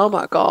voice. Oh,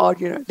 my God,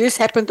 this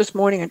happened this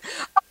morning, and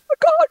oh, my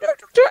God,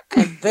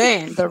 and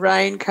then the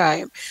rain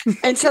came.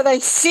 And so they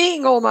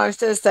sing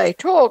almost as they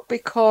talk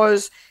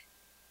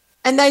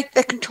and they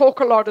can talk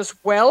a lot as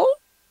well.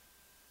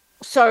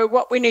 So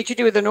what we need to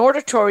do with an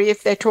auditory,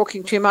 if they're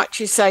talking too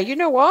much, is say, you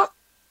know what?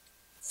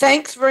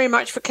 Thanks very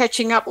much for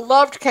catching up.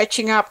 Loved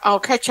catching up. I'll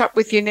catch up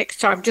with you next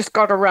time. Just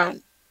got to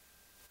run.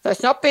 So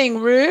it's not being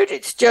rude.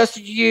 It's just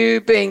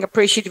you being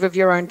appreciative of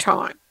your own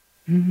time.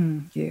 Mm-hmm.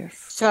 Yes.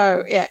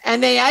 So, yeah.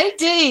 And the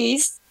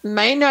ADs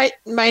may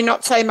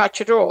not say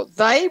much at all.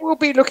 They will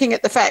be looking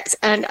at the facts.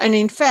 And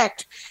in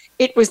fact,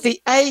 it was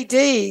the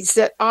ADs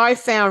that I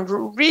found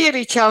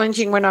really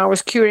challenging when I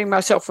was curing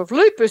myself of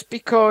lupus,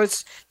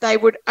 because they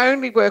would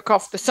only work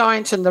off the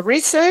science and the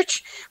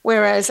research,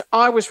 whereas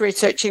I was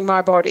researching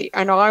my body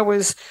and I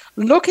was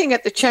looking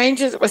at the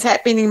changes that was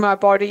happening in my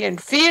body and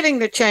feeling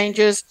the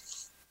changes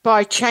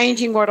by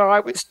changing what I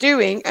was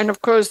doing. And,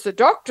 of course, the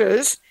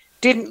doctors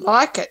didn't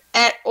like it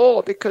at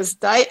all because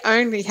they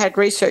only had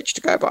research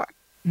to go by.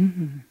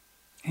 Mm-hmm.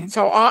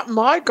 So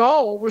my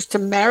goal was to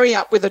marry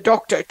up with a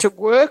doctor, to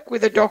work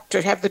with a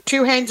doctor, have the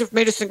two hands of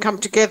medicine come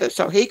together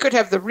so he could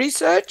have the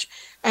research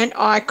and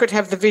I could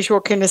have the visual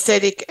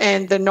kinesthetic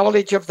and the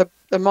knowledge of the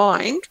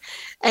mind.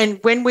 And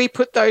when we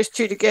put those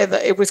two together,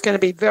 it was going to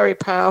be very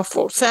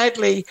powerful.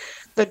 Sadly,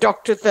 the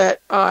doctor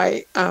that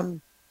I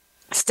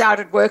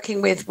started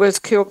working with was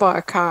killed by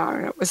a car,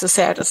 and it was the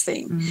saddest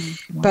thing.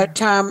 Mm-hmm. Wow.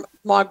 But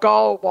my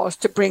goal was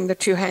to bring the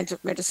two hands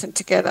of medicine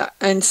together.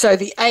 And so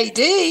the AD,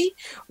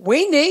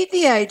 we need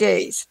the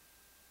ADs.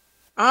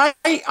 I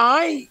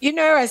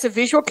as a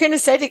visual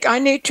kinesthetic, I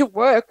need to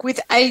work with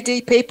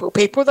AD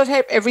people that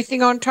have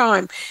everything on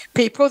time,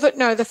 people that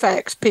know the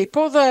facts,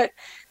 people that,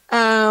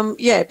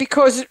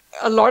 because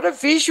a lot of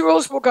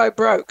visuals will go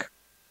broke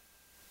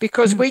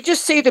because we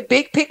just see the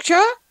big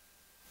picture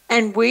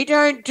and we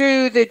don't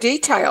do the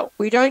detail.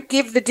 We don't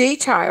give the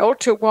detail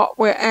to what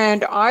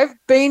and I've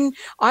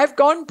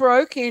gone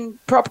broke in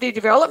property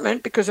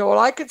development because all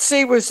I could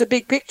see was the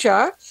big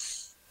picture.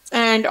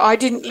 And I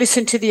didn't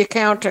listen to the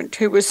accountant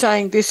who was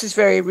saying this is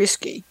very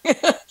risky.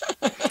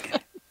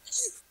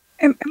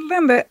 And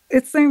Lynda,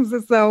 it seems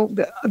as though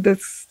the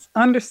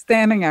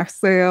understanding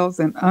ourselves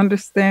and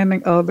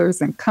understanding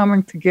others and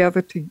coming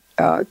together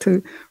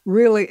to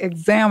really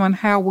examine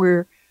how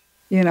we're,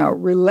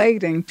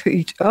 relating to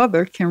each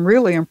other can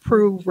really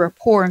improve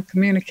rapport and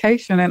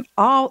communication in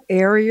all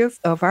areas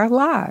of our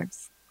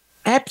lives.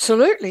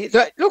 Absolutely.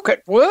 Look,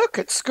 at work,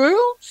 at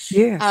school.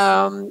 Yes.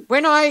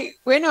 When I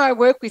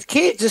work with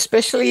kids,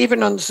 especially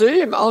even on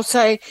Zoom, I'll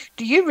say,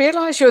 do you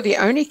realize you're the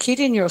only kid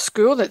in your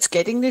school that's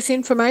getting this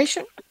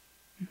information?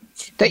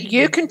 That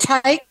you can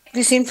take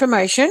this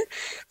information.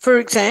 For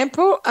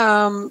example,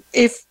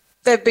 if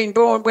they've been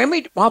born,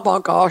 oh my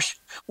gosh,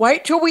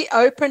 wait till we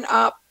open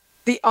up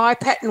the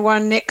iPattern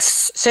one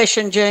next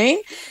session, Jean.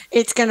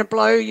 It's going to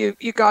blow you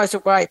guys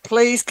away.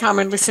 Please come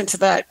and listen to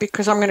that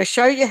because I'm going to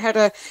show you how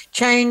to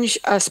change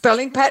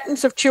spelling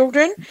patterns of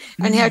children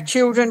and how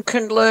children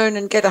can learn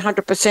and get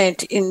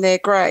 100% in their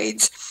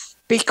grades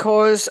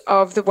because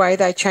of the way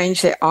they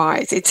change their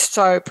eyes. It's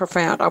so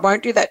profound. I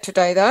won't do that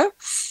today though,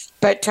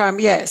 but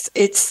yes,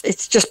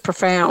 it's just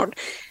profound.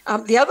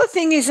 The other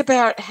thing is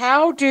about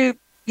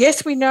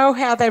yes, we know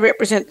how they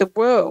represent the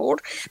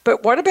world,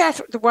 but what about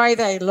the way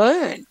they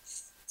learn?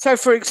 So,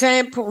 for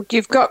example,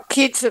 you've got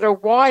kids that are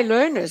why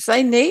learners.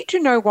 They need to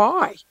know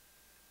why.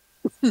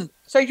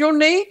 So you'll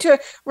need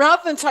to,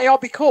 rather than say,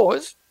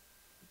 because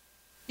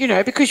you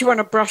want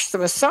to brush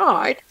them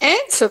aside,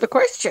 answer the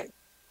question.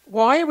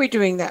 Why are we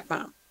doing that,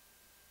 Mum?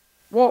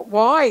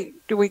 Why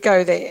do we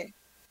go there?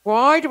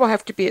 Why do I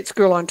have to be at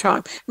school on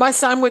time? My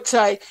son would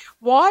say,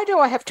 why do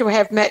I have to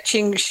have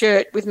matching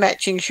shirt with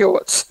matching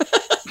shorts?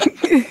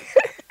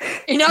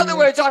 In other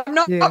words, I'm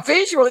not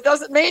visual. It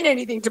doesn't mean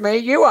anything to me.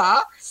 You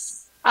are.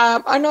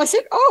 And I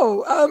said,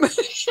 why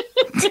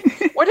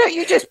don't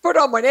you just put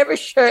on whatever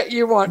shirt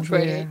you want,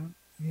 really?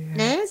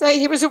 Yeah. So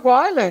he was a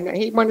why learner.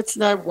 He wanted to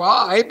know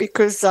why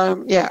because,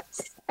 And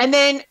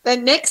then the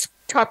next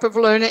type of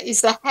learner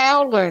is the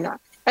how learner.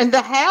 And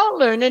the how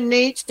learner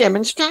needs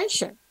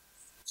demonstration.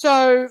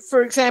 So,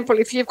 for example,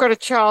 if you've got a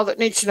child that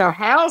needs to know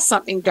how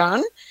something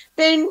done,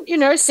 then,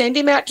 send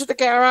him out to the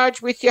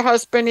garage with your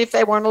husband if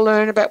they want to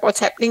learn about what's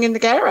happening in the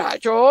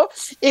garage. Or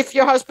if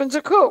your husband's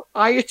a cook,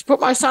 I used to put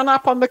my son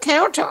up on the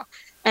counter,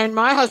 and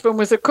my husband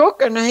was a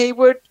cook, and he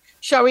would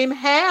show him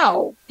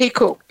how he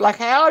cooked, like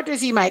how does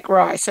he make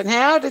rice and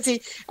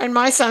and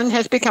my son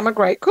has become a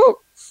great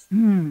cook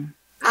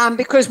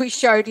because we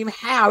showed him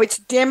how. It's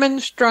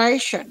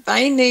demonstration.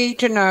 They need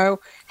to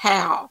know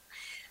how.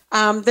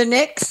 The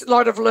next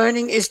lot of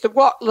learning is the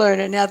what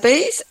learner. Now,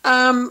 these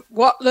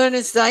what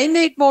learners, they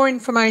need more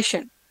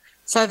information.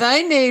 So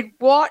they need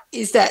what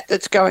is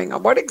that's going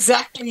on, what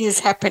exactly is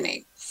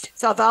happening.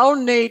 So they'll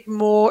need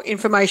more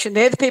information.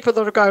 They're the people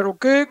that will go to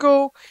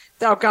Google.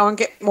 They'll go and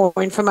get more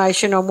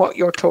information on what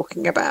you're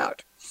talking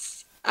about.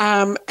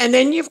 And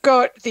then you've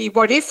got the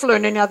what-if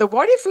learner. Now, the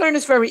what-if learner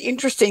is very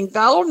interesting.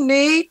 They'll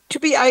need to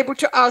be able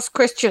to ask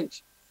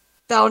questions.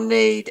 They'll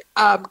need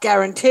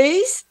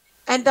guarantees,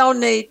 and they'll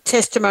need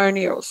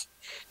testimonials.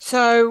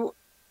 So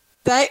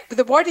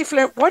the what-if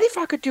learner, what if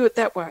I could do it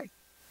that way?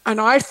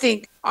 And I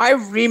think I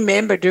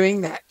remember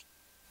doing that.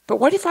 But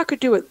what if I could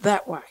do it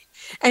that way?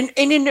 And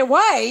in a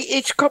way,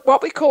 it's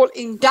what we call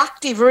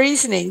inductive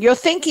reasoning. You're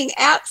thinking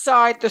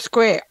outside the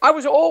square. I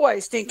was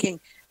always thinking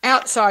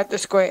outside the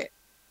square.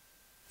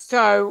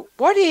 So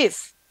what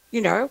if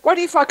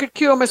I could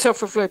cure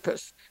myself of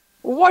lupus?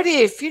 What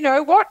if,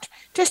 what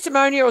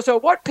testimonials or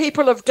what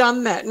people have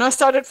done that? And I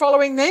started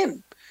following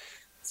them.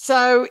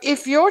 So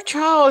if your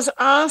child's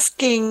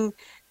asking,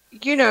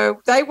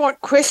 they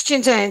want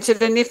questions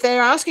answered, and if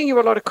they're asking you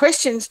a lot of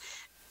questions,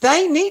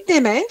 they need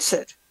them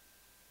answered.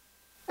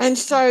 And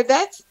so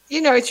that's,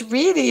 it's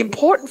really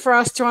important for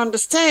us to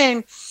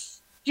understand,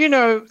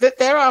 that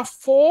there are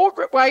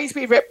 4 ways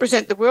we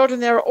represent the world,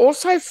 and there are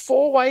also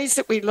 4 ways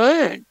that we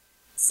learn.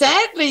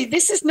 Sadly,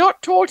 this is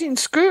not taught in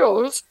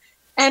schools,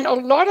 and a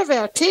lot of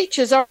our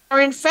teachers are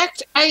in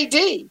fact AD.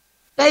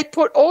 They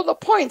put all the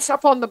points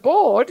up on the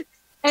board,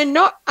 and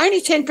not only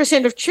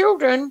 10% of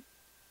children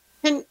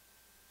can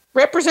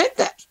represent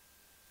that.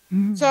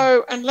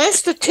 So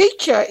unless the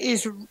teacher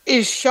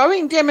is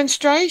showing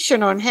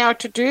demonstration on how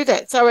to do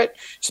that. So at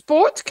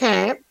sports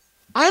camp,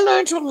 I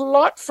learned a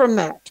lot from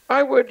that.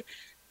 I would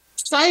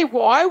say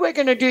why we're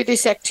going to do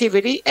this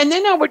activity, and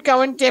then I would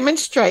go and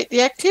demonstrate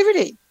the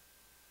activity.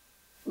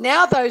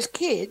 Now those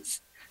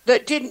kids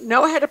that didn't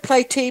know how to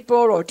play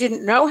T-ball or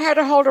didn't know how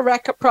to hold a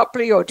racket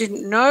properly or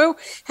didn't know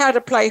how to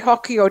play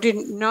hockey or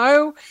didn't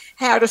know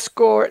how to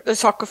score at the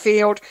soccer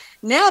field,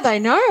 now they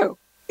know.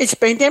 It's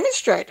been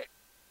demonstrated.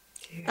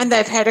 And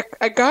they've had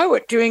a go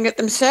at doing it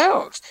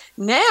themselves.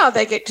 Now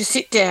they get to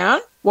sit down.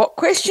 What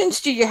questions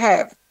do you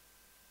have?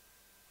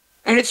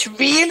 And it's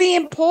really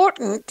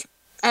important,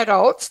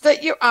 adults,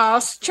 that you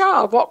ask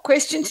child, what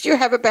questions do you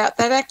have about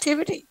that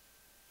activity?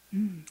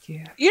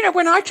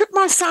 When I took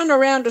my son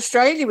around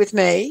Australia with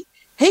me,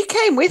 he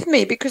came with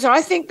me because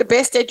I think the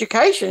best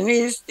education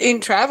is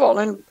in travel.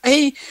 And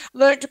he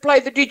learnt to play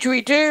the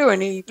didgeridoo,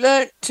 and he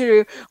learnt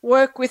to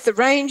work with the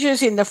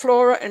rangers in the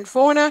flora and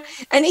fauna,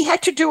 and he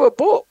had to do a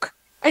book.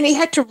 And he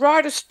had to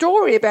write a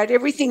story about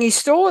everything he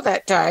saw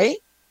that day,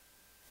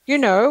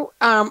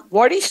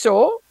 what he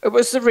saw. It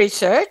was the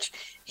research.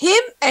 Him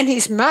and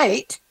his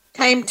mate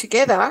came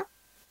together.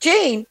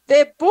 Jean,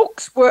 their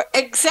books were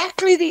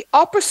exactly the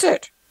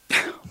opposite.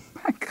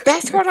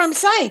 That's what I'm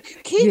saying.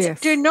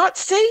 Kids do not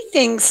see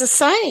things the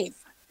same.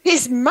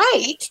 His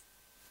mate,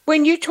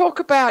 when you talk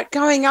about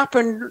going up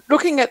and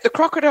looking at the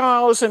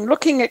crocodiles and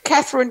looking at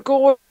Catherine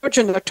Gorge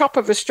and the top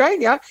of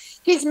Australia,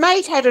 his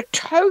mate had a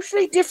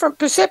totally different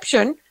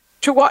perception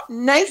to what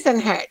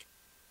Nathan had.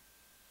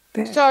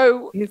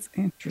 It's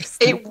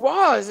interesting. It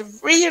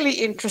was really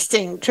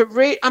interesting to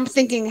read. I'm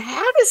thinking,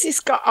 how does this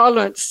guy? I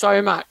learned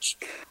so much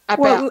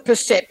about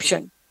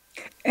perception.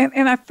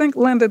 And I think,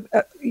 Lynda,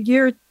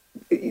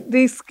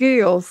 these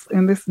skills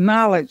and this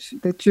knowledge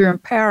that you're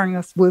empowering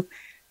us with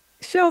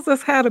shows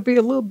us how to be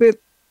a little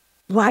bit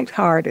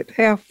lighthearted,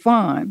 have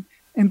fun,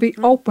 and be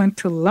open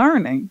to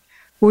learning,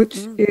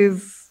 which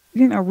is,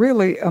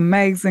 really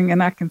amazing.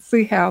 And I can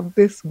see how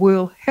this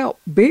will help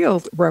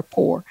build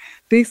rapport.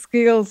 These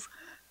skills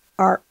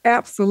are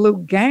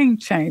absolute game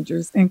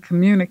changers in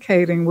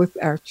communicating with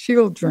our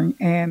children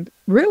and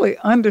really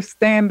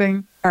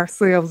understanding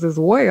ourselves as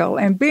well,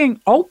 and being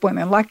open.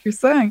 And like you're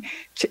saying,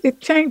 it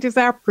changes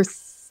our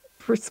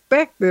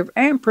perspective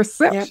and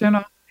perception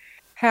of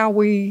how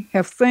we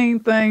have seen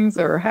things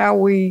or how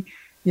we,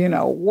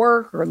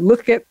 work or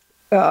look at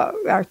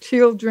our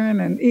children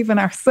and even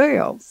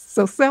ourselves.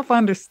 So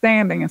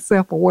self-understanding and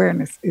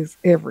self-awareness is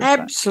everything.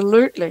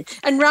 Absolutely.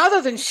 And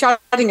rather than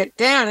shutting it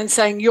down and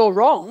saying you're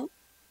wrong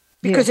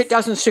because it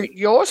doesn't suit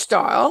your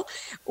style,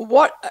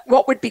 what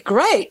would be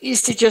great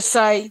is to just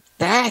say,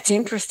 that's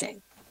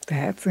interesting.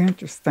 That's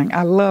interesting.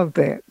 I love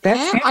that.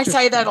 I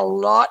say that a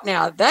lot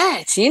now.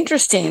 That's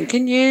interesting.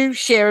 Can you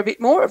share a bit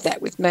more of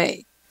that with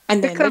me?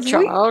 And then the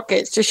child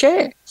gets to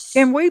share.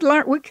 And we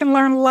can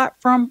learn a lot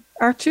from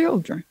our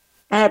children.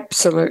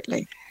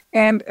 Absolutely.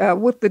 And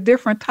with the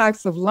different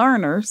types of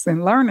learners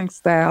and learning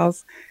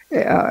styles,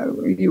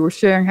 you were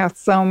sharing how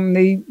some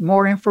need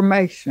more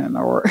information,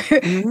 or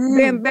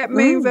then that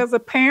means as a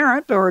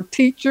parent or a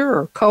teacher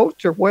or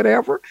coach or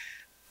whatever,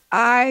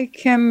 I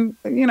can,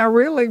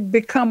 really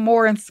become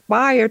more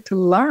inspired to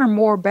learn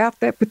more about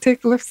that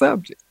particular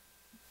subject.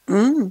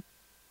 And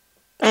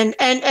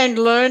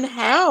learn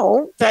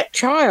how that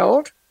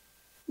child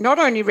not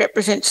only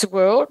represents the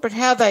world, but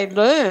how they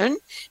learn.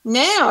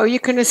 Now you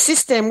can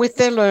assist them with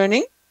their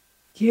learning,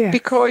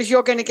 because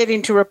you're going to get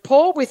into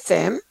rapport with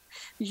them,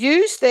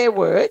 use their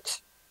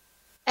words,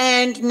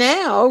 and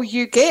now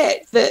you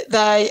get that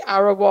they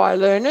are a why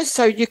learner,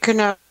 so you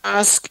can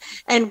ask,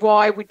 and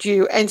why would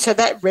you? And so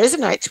that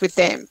resonates with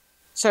them.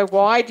 So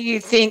why do you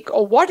think,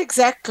 or what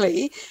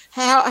exactly,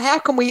 how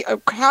can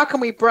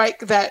we break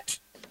that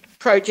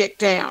project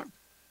down?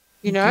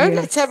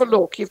 Let's have a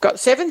look. You've got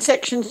 7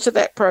 sections to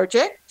that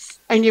project,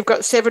 and you've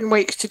got 7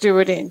 weeks to do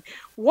it in.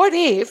 What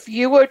if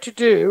you were to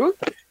do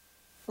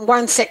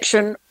 1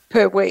 section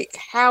per week?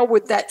 How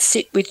would that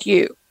sit with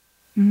you?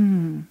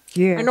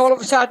 And all of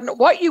a sudden,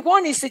 what you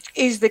want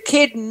is the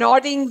kid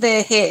nodding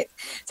their head.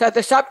 So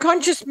the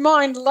subconscious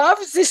mind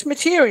loves this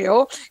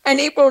material, and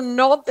it will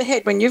nod the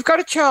head. When you've got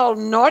a child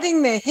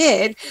nodding their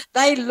head,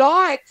 they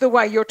like the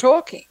way you're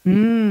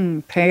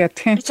talking. Pay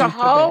attention. It's a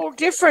whole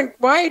different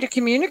way to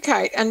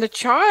communicate. And the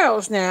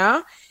child's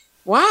now,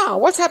 wow,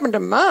 what's happened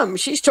to Mum?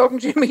 She's talking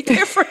to me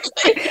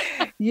differently.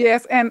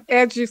 Yes, and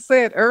as you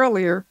said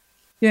earlier,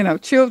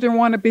 children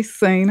want to be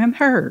seen and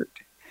heard.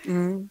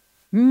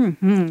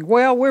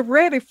 Well, we're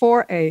ready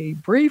for a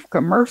brief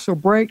commercial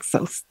break,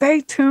 so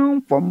stay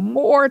tuned for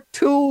more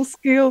tools,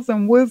 skills,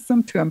 and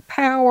wisdom to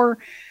empower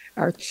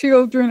our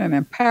children and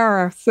empower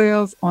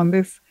ourselves on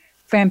this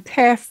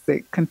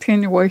fantastic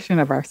continuation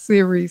of our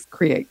series,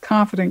 Create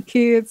Confident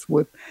Kids,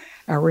 with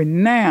our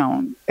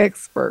renowned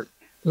expert,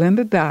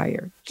 Lynda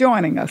Dyer,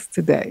 joining us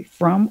today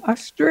from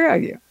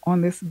Australia on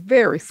this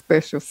very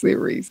special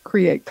series,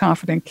 Create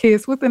Confident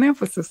Kids, with an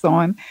emphasis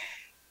on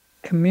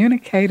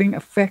communicating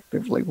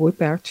effectively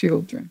with our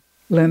children.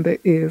 Lynda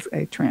is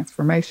a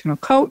transformational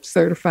coach,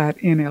 certified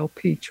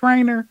NLP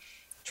trainer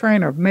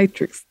of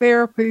Matrix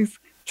Therapies,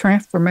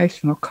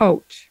 transformational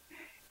coach,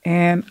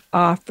 and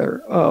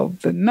author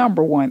of the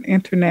 #1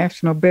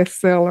 international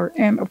bestseller,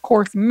 and of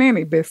course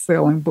many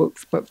best-selling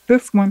books, but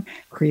this one,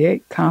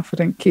 Create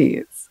Confident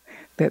Kids,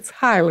 that's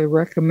highly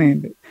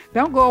recommended.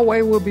 Don't go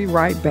away, we'll be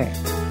right back.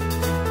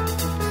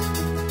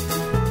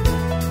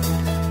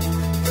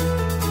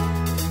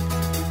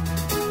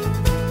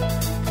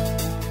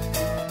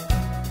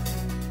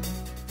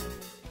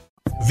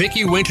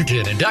 Vicki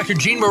Winterton and Dr.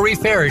 Jean Marie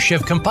Farish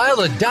have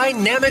compiled a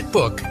dynamic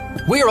book,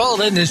 We're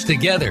All in This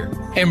Together,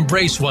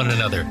 Embrace One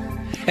Another,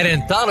 an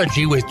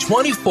anthology with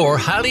 24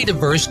 highly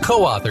diverse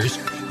co-authors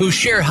who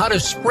share how to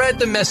spread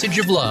the message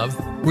of love,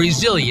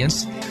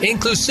 resilience,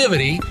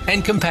 inclusivity,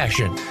 and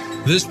compassion.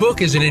 This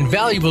book is an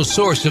invaluable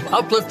source of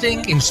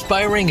uplifting,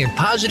 inspiring, and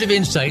positive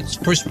insights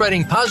for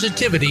spreading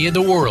positivity in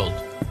the world.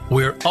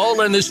 We're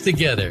All in This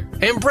Together,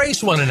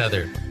 Embrace One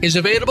Another is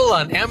available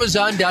on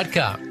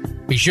Amazon.com.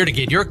 Be sure to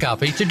get your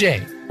copy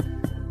today.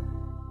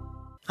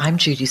 I'm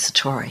Judy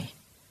Satori.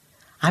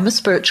 I'm a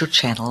spiritual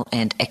channel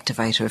and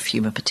activator of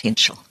human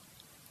potential.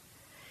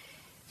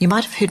 You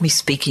might have heard me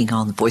speaking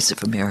on the Voice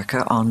of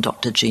America on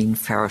Dr. Jean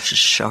Farish's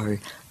show,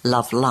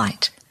 Love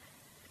Light,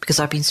 because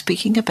I've been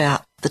speaking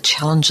about the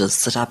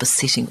challenges that are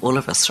besetting all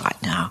of us right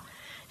now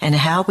and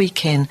how we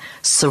can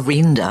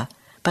surrender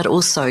but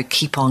also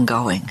keep on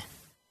going.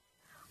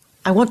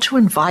 I want to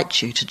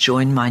invite you to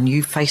join my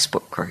new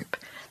Facebook group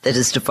that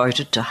is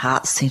devoted to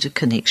heart-centered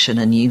connection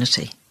and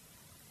unity.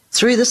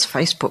 Through this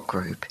Facebook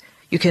group,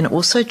 you can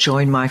also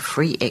join my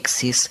free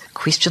access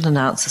question and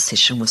answer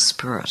session with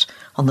Spirit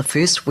on the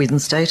first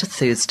Wednesday to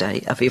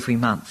Thursday of every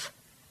month.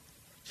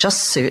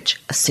 Just search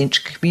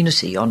Ascension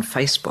Community on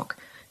Facebook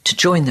to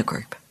join the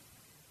group.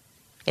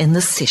 In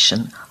this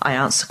session, I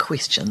answer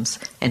questions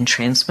and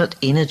transmit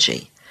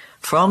energy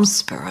from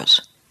Spirit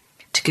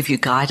to give you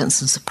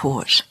guidance and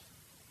support.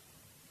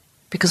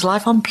 Because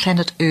life on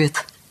planet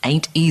Earth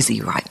ain't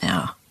easy right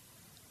now.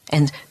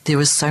 And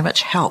there is so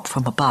much help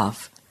from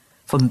above,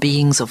 from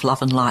beings of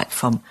love and light,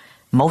 from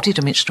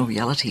multidimensional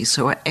realities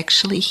who are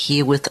actually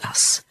here with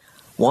us,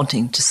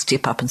 wanting to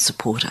step up and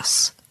support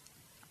us.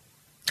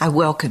 I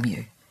welcome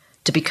you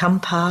to become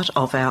part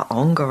of our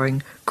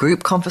ongoing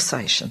group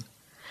conversation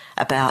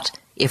about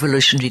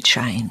evolutionary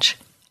change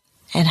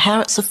and how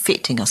it's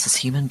affecting us as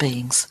human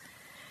beings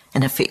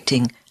and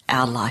affecting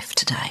our life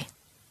today.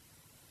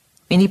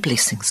 Many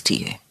blessings to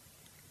you.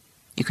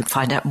 You can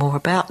find out more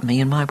about me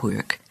and my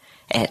work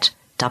at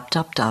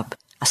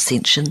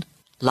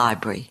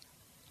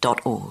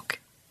www.ascensionlibrary.org.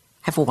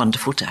 Have a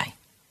wonderful day.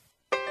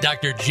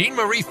 Dr. Jean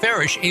Marie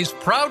Farish is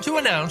proud to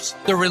announce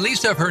the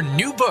release of her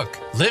new book,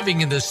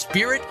 Living in the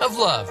Spirit of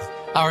Love.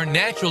 Our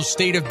Natural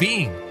State of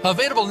Being,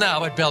 available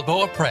now at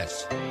Balboa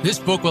Press. This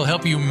book will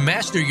help you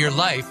master your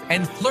life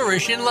and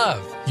flourish in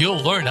love.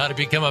 You'll learn how to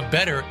become a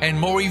better and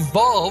more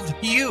evolved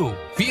you.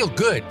 Feel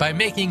good by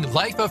making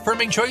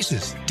life-affirming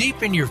choices.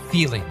 Deepen your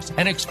feelings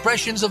and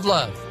expressions of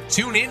love.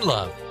 Tune in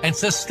love and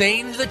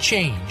sustain the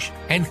change.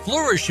 And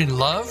flourish in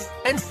love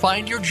and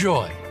find your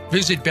joy.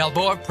 Visit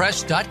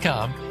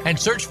BalboaPress.com and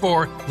search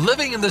for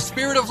Living in the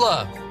Spirit of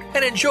Love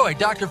and enjoy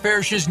Dr.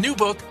 Farish's new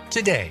book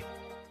today.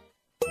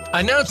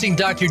 Announcing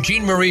Dr.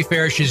 Jean Marie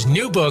Farish's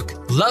new book,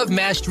 Love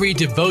Mastery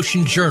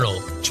Devotion Journal,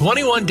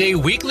 21-day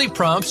weekly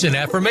prompts and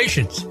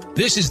affirmations.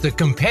 This is the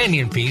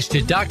companion piece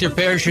to Dr.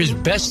 Farish's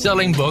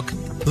best-selling book,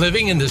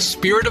 Living in the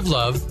Spirit of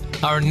Love,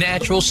 Our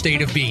Natural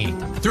State of Being.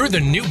 Through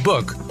the new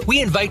book,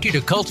 we invite you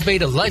to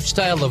cultivate a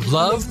lifestyle of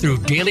love through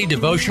daily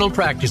devotional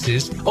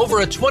practices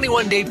over a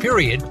 21-day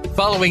period,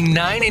 following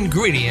 9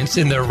 ingredients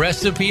in the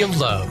recipe of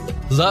love.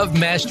 Love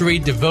Mastery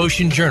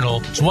Devotion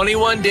Journal,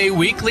 21-day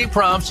weekly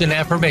prompts and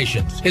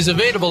affirmations is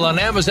available on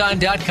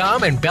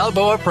Amazon.com and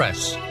Balboa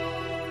Press.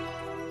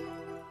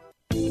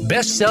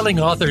 Best-selling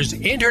Authors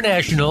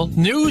International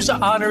news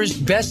honors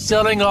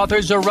best-selling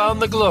authors around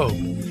the globe.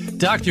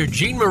 Dr.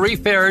 Jean Marie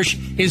Farish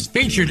is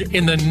featured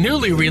in the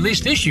newly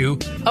released issue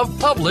of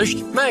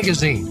Published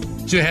magazine.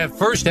 To have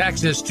first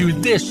access to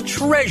this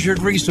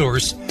treasured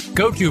resource,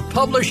 go to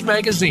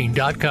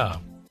publishedmagazine.com.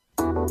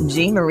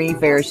 Jean Marie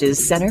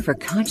Farish's Center for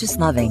Conscious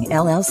Loving,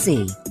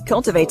 LLC,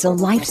 cultivates a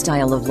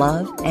lifestyle of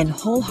love and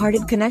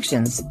wholehearted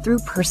connections through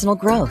personal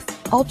growth,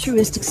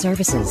 altruistic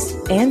services,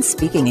 and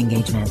speaking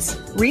engagements.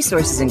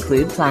 Resources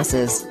include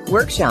classes,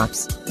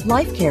 workshops,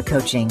 life care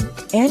coaching,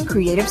 and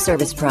creative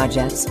service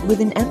projects with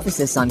an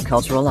emphasis on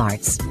cultural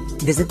arts.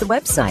 Visit the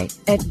website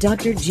at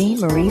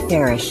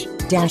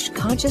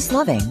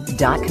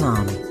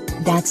drjeanmariefarish-consciousloving.com.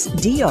 That's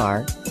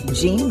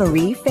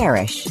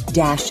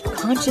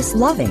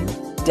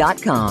drjeanmariefarish-consciousloving.com.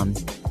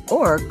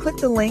 Or click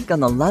the link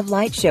on the Love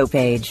Light show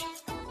page.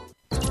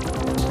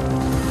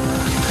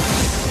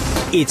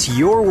 It's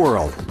your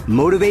world.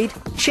 Motivate,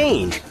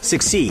 change,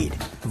 succeed.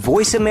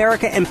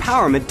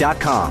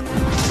 VoiceAmericaEmpowerment.com.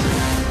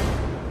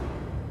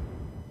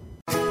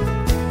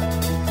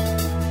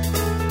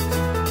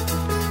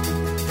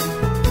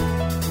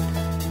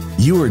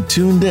 You are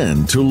tuned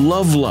in to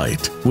Love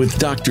Light with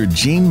Dr.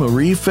 Jean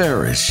Marie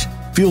Farish.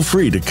 Feel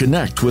free to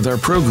connect with our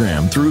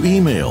program through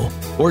email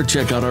or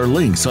check out our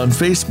links on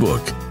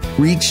Facebook.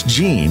 Reach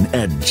Jean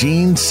at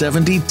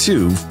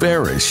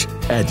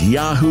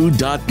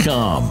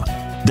Jean72Farish@yahoo.com.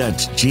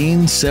 That's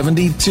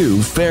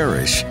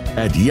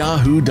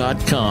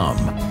Jean72Farish@yahoo.com.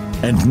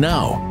 And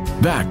now,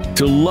 back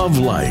to Love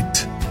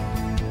Light.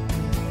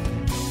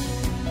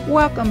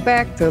 Welcome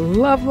back to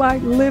Love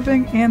Light,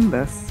 Living in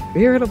the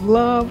Spirit of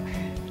Love.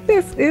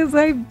 This is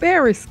a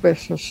very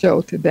special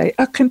show today,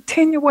 a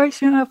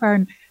continuation of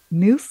our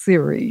new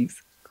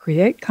series,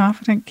 Create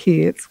Confident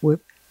Kids, with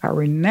our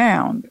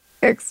renowned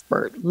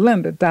expert,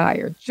 Lynda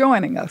Dyer,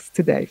 joining us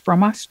today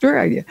from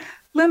Australia.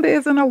 Lynda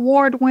is an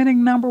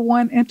award-winning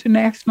 #1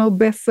 international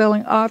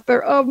best-selling author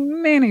of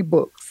many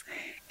books,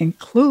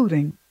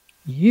 including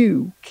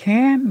You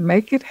Can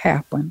Make It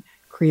Happen,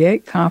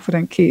 Create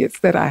Confident Kids,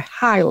 that I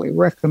highly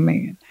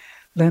recommend.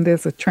 Lynda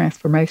is a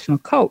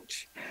transformational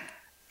coach,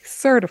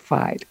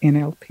 certified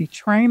NLP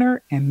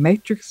trainer and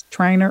matrix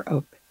trainer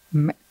of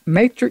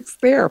Matrix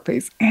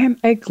Therapies, and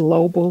a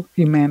global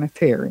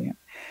humanitarian.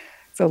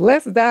 So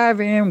let's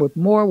dive in with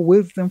more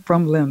wisdom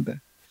from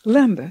Lynda.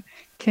 Lynda,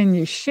 can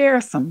you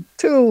share some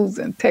tools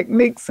and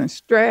techniques and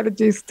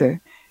strategies to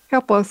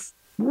help us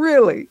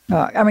really,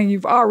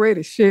 you've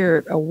already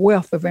shared a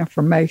wealth of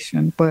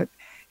information, but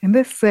in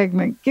this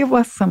segment, give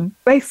us some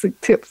basic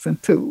tips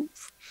and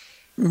tools.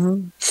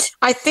 Mm-hmm.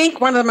 I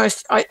think one of the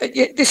most,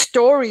 this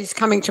story is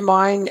coming to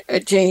mind,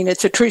 Jean.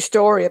 It's a true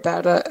story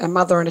about a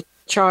mother and a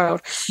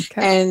child.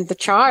 Okay. And the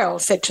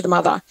child said to the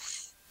mother,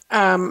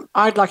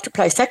 I'd like to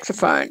play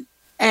saxophone.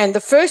 And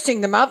the first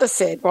thing the mother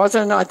said was,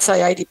 and I'd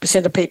say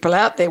 80% of people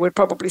out there would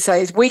probably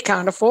say, is we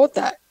can't afford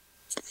that.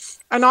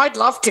 And I'd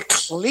love to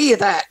clear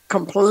that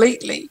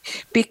completely,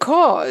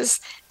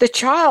 because the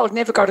child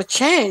never got a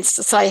chance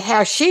to say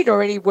how she'd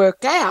already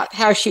worked out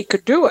how she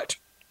could do it.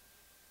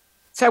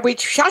 So we're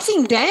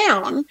shutting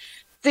down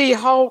the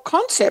whole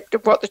concept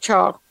of what the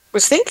child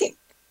was thinking.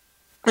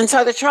 And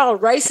so the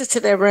child races to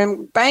their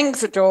room,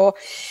 bangs the door,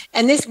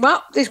 and this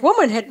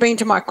woman had been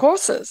to my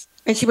courses,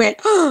 and she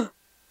went, oh,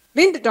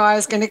 Lynda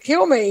Dyer's going to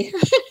kill me.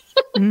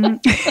 Mm.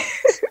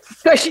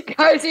 So she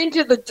goes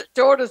into the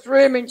daughter's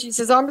room and she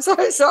says, I'm so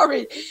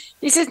sorry.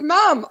 He says,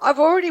 Mum, I've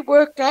already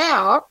worked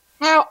out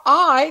how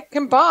I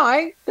can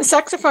buy the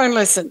saxophone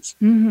lessons.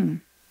 Mm-hmm.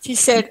 She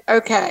said,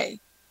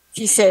 okay.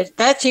 She said,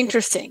 that's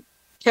interesting.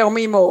 Tell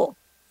me more.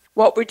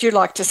 What would you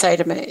like to say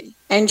to me?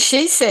 And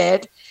she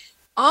said,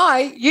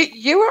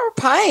 you are a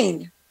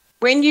pain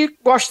when you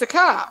wash the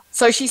car.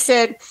 So she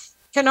said,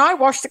 can I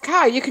wash the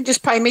car? You can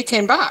just pay me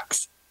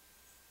 $10.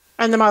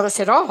 And the mother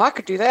said, oh, I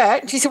could do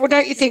that. And she said, well,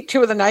 don't you think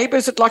 2 of the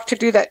neighbours would like to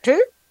do that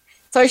too?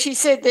 So she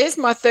said, there's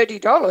my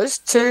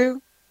 $30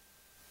 to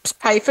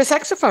pay for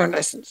saxophone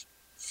lessons.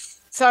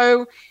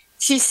 So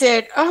she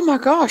said, oh, my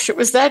gosh, it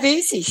was that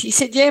easy. She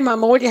said, yeah,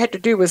 Mum, all you had to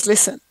do was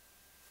listen.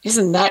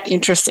 Isn't that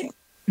interesting?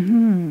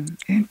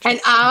 Interesting.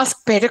 And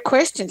ask better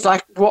questions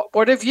like,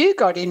 what have you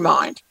got in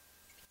mind?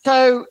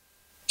 So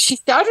she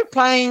started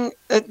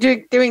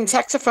doing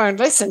saxophone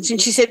lessons,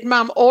 and she said,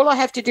 Mum, all I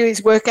have to do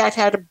is work out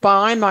how to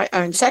buy my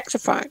own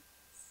saxophone.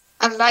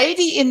 A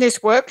lady in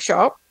this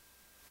workshop,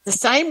 the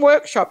same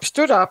workshop,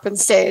 stood up and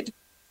said,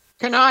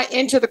 can I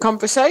enter the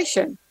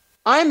conversation?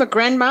 I am a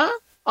grandma.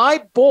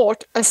 I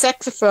bought a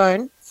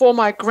saxophone for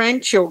my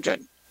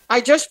grandchildren. I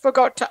just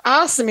forgot to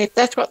ask them if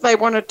that's what they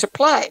wanted to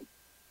play.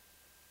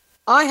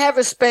 I have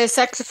a spare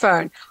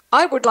saxophone.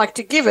 I would like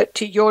to give it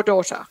to your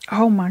daughter.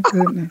 Oh, my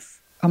goodness.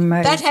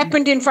 Amazing. That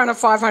happened in front of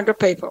 500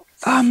 people.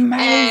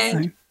 Amazing.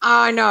 And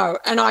I know.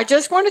 And I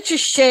just wanted to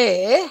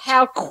share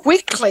how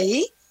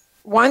quickly,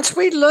 once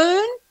we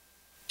learn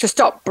to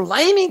stop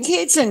blaming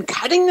kids and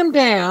cutting them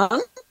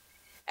down,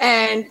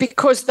 and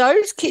because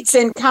those kids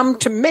then come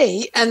to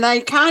me and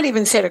they can't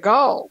even set a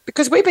goal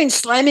because we've been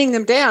slamming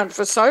them down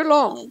for so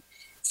long,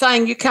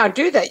 saying you can't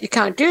do that,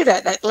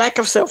 that lack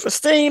of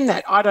self-esteem,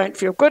 that I don't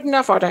feel good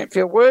enough, I don't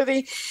feel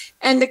worthy.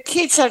 And the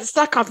kids are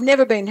stuck, I've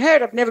never been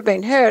hurt,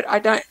 I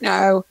don't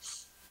know.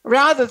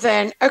 Rather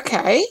than,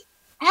 okay,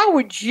 how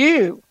would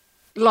you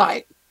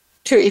like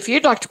to, if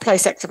you'd like to play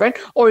saxophone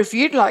or if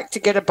you'd like to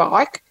get a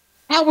bike,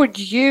 how would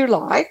you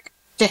like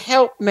to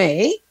help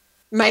me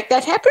make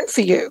that happen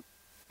for you?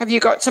 Have you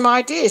got some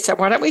ideas? So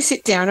why don't we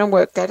sit down and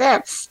work that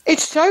out?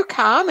 It's so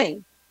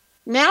calming.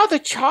 Now the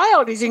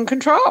child is in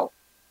control.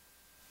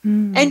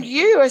 And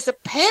you as a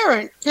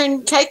parent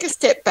can take a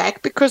step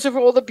back because of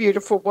all the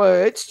beautiful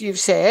words you've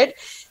said,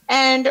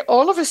 and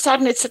all of a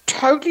sudden it's a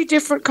totally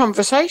different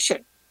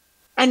conversation.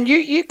 And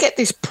you get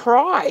this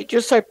pride. You're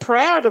so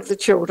proud of the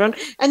children,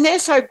 and they're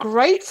so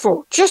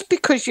grateful just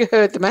because you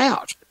heard them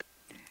out.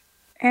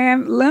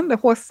 And Lynda,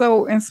 what's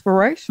so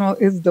inspirational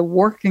is the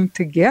working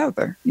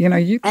together. You know,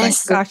 you think,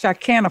 gosh, I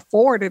can't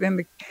afford it, and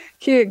the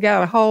kid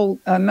got a whole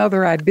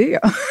another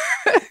idea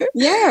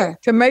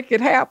to make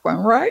it happen,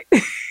 right?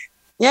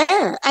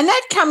 Yeah, and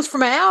that comes from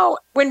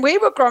when we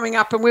were growing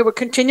up and we were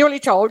continually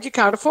told, you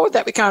can't afford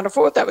that, we can't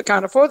afford that, we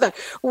can't afford that.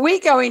 We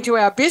go into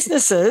our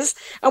businesses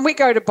and we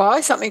go to buy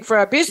something for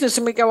our business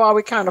and we go, oh,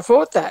 we can't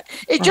afford that.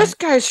 It just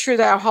goes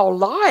through our whole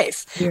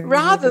life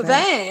rather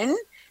than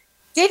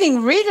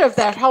getting rid of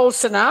that whole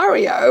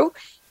scenario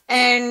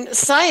and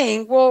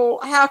saying, well,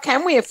 how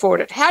can we afford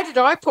it? How did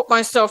I put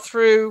myself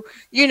through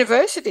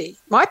university?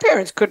 My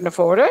parents couldn't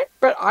afford it,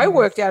 but I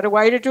worked out a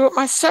way to do it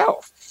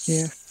myself.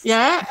 Yes.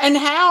 Yeah, and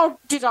how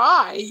did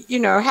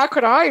how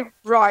could I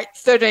write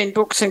 13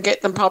 books and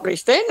get them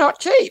published? They're not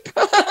cheap.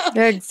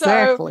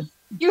 Exactly.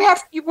 So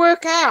you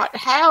work out,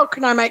 how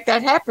can I make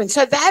that happen?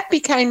 So that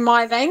became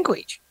my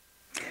language.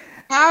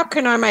 How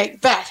can I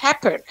make that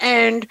happen?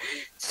 And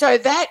so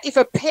that if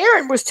a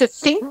parent was to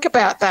think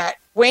about that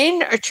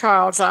when a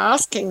child's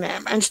asking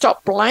them and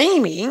stop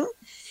blaming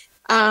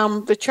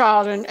the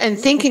child and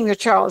thinking the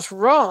child's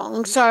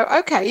wrong. So,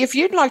 okay, if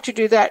you'd like to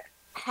do that,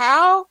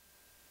 how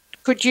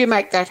could you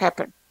make that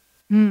happen?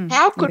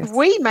 How could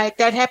we make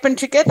that happen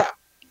together?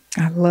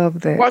 I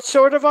love that. What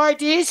sort of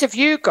ideas have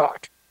you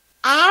got?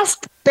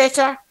 Ask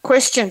better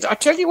questions. I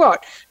tell you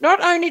what,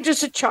 not only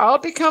does the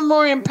child become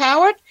more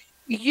empowered,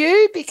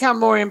 you become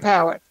more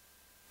empowered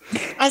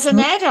as an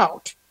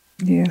adult.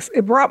 Yes,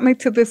 it brings me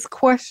to this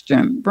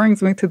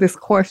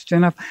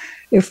question of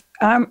if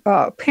I'm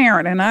a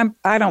parent and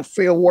I don't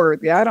feel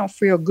worthy, I don't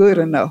feel good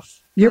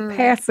enough, you're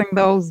passing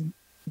those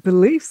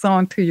beliefs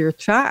on to your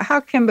child. How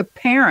can the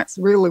parents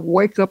really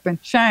wake up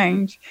and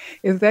change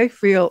if they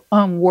feel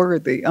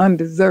unworthy,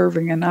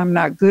 undeserving, and I'm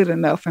not good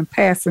enough, and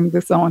passing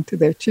this on to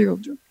their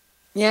children?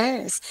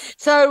 Yes.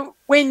 So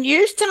when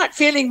you start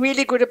feeling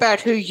really good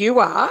about who you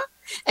are,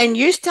 and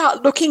you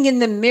start looking in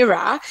the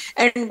mirror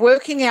and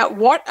working out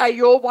what are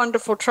your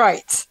wonderful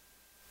traits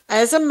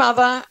as a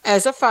mother,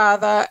 as a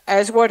father,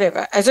 as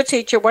whatever, as a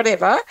teacher,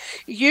 whatever,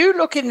 you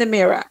look in the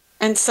mirror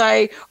and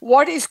say,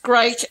 what is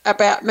great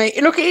about me?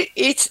 Look,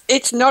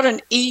 it's not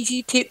an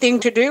easy thing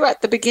to do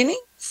at the beginning,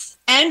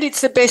 and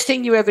it's the best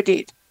thing you ever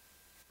did.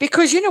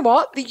 Because you know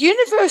what? The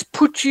universe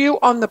put you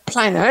on the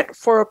planet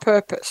for a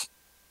purpose.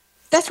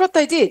 That's what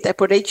they did. They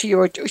put each of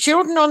your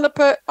children on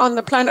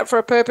the planet for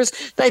a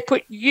purpose. They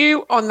put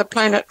you on the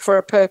planet for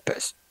a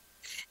purpose.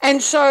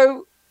 And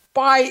so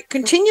by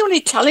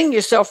continually telling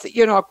yourself that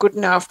you're not good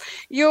enough,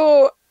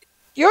 you're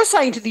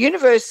saying to the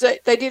universe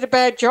that they did a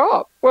bad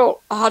job.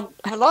 Well,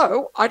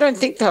 hello, I don't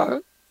think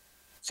so.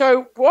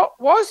 So what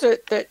was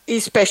it that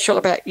is special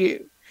about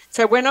you?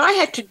 So when I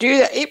had to do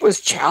that, it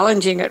was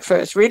challenging at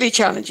first, really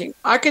challenging.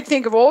 I could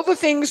think of all the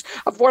things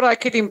of what I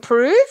could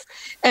improve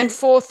and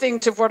 4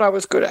 things of what I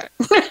was good at.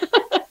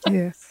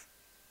 Yes.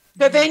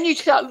 So then you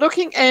start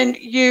looking, and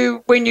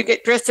when you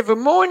get dressed of a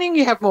morning,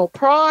 you have more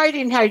pride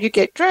in how you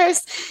get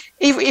dressed.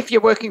 If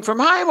you're working from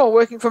home or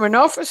working from an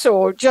office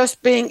or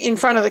just being in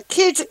front of the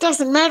kids, it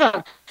doesn't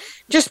matter.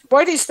 Just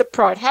what is the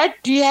pride?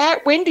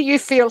 When do you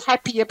feel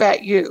happy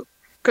about you?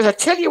 Because I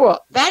tell you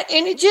what, that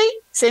energy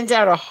sends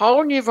out a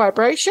whole new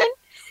vibration,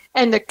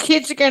 and the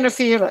kids are going to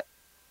feel it.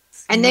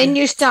 And then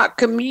you start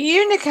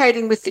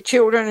communicating with the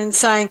children and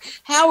saying,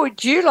 how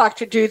would you like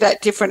to do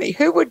that differently?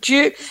 How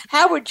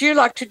would you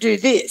like to do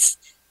this?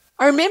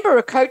 I remember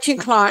a coaching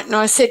client, and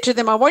I said to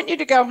them, I want you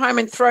to go home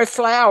and throw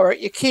flour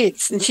at your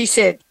kids. And she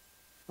said,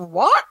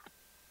 what?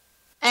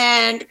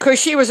 And because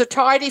she was a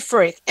tidy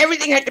freak,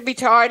 everything had to be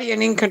tidy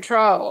and in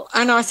control.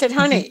 And I said,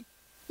 honey,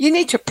 you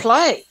need to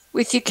play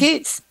with your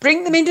kids.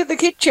 Bring them into the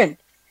kitchen.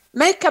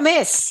 Make a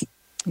mess.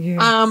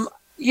 Yes.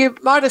 You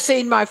might have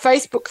seen my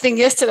Facebook thing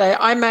yesterday.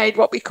 I made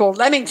what we call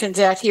lamingtons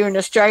out here in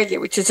Australia,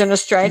 which is an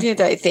Australia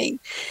Day thing.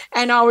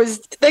 And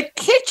the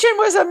kitchen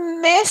was a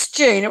mess,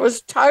 Jean. It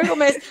was a total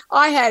mess.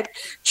 I had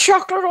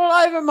chocolate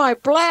all over my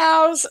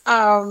blouse.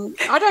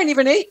 I don't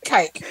even eat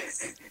cake.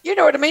 You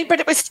know what I mean?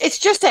 But it's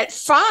just that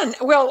fun.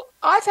 Well,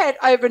 I've had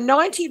over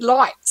 90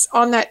 likes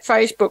on that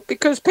Facebook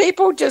because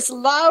people just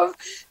love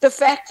the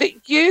fact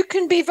that you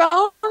can be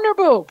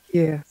vulnerable.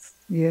 Yes.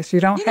 You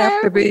don't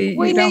have to be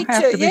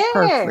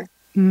perfect.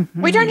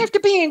 Mm-hmm. We don't have to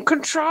be in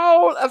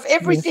control of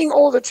everything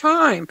all the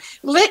time.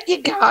 Let your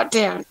guard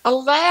down.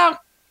 Allow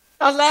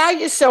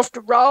yourself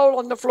to roll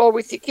on the floor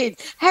with your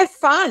kids. Have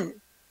fun.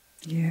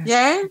 Yes.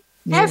 Yeah?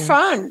 Have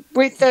fun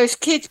with those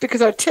kids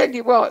because I tell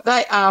you what,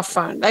 they are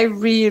fun. They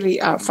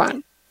really are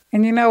fun.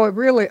 And, it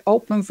really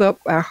opens up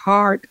our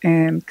heart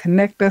and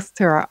connect us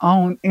to our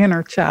own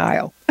inner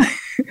child.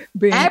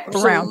 Being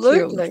around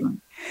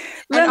children.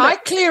 And I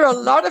clear a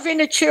lot of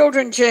inner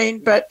children,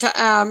 Jean, but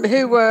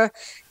who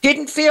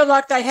didn't feel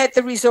like they had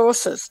the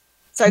resources.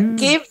 So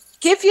give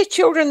your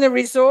children the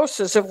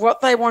resources of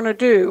what they want to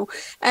do,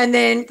 and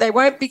then they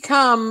won't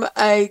become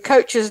a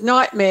coach's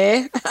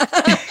nightmare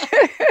at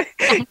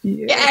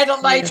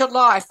a later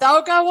life.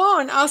 They'll go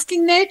on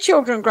asking their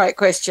children great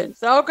questions.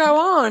 They'll go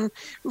on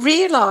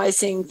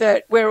realizing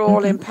that we're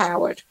all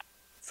empowered.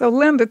 So,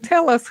 Lynda,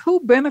 tell us who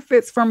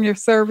benefits from your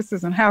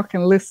services and how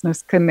can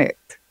listeners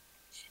connect?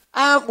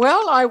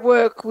 Well, I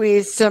work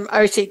with some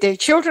OCD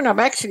children. I'm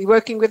actually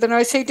working with an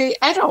OCD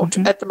adult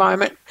at the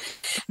moment.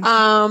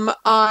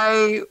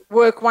 I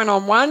work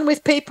one-on-one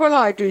with people.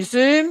 I do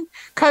Zoom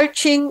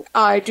coaching.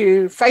 I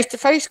do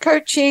face-to-face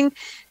coaching.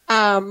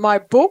 My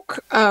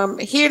book,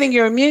 Healing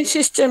Your Immune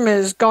System,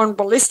 has gone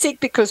ballistic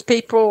because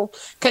people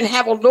can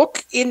have a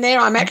look in there.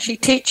 I'm actually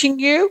teaching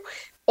you.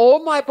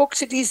 All my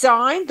books are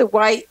designed the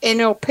way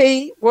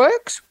NLP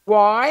works.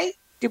 Why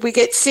did we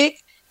get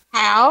sick?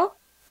 How?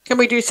 Can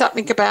we do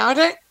something about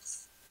it?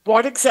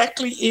 What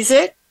exactly is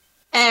it?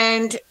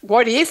 And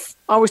what if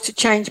I was to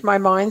change my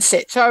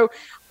mindset? So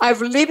I'm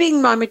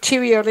living my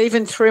material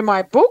even through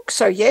my book.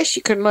 So, yes,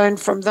 you can learn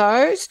from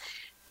those.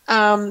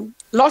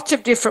 Lots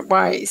of different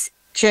ways,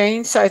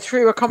 Jean. So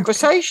through a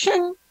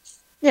conversation,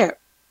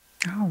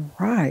 All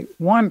right.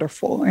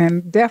 Wonderful.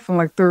 And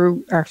definitely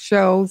through our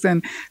shows.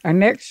 And our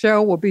next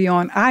show will be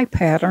on eye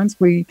patterns.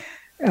 We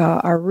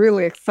are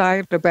really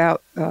excited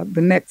about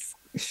the next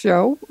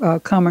show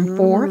coming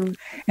forth.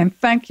 And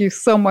thank you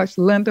so much,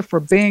 Lynda,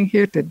 for being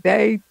here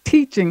today,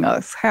 teaching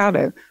us how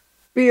to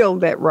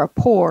build that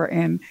rapport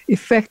and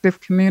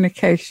effective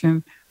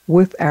communication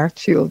with our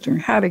children,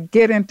 how to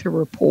get into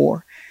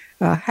rapport,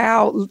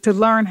 how to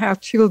learn how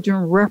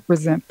children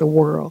represent the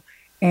world,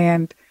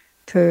 and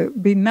to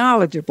be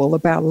knowledgeable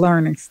about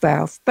learning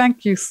styles.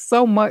 Thank you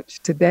so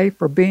much today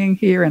for being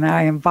here, and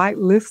I invite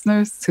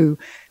listeners to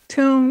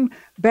tune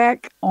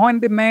back on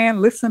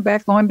demand, listen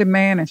back on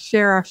demand, and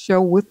share our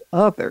show with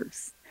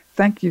others.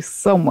 Thank you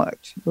so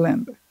much,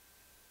 Lynda.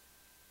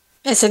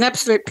 It's an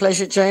absolute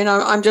pleasure, Jean.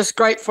 I'm just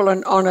grateful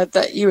and honored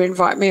that you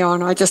invite me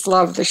on. I just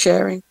love the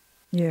sharing.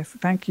 Yes,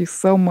 thank you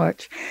so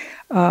much.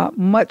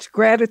 Much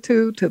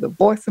gratitude to the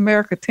Voice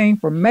America team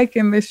for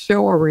making this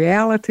show a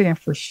reality and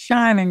for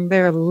shining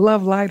their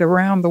love light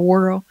around the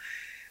world.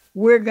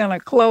 We're going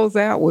to close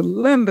out with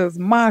Lynda's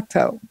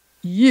motto,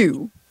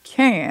 you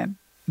can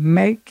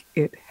make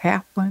it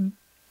happen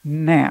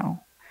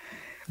now.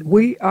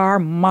 We are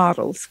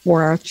models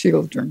for our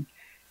children,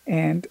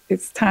 and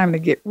it's time to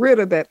get rid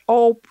of that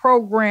old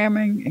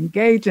programming,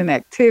 engage in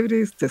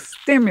activities to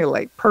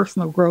stimulate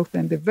personal growth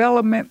and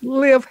development,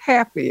 live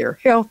happier,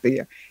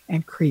 healthier,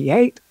 and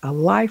create a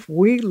life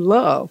we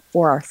love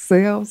for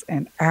ourselves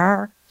and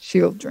our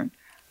children.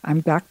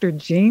 I'm Dr.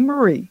 Jean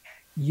Marie,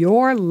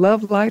 your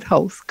Love Light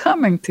host,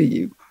 coming to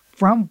you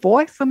from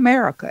Voice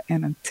America.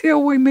 And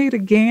until we meet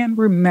again,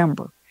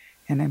 remember,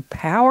 an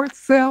empowered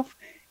self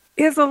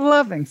is a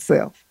loving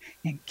self,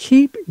 and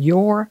keep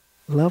your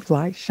love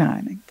light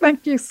shining.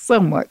 Thank you so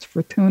much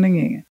for tuning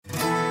in.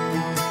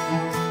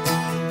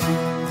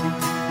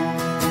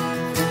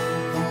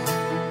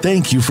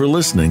 Thank you for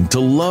listening to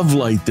Love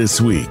Light this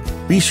week.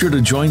 Be sure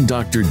to join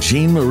Dr.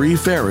 Jean Marie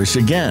Farish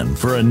again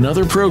for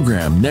another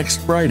program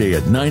next Friday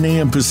at 9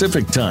 a.m.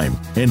 Pacific Time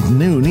and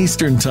noon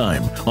Eastern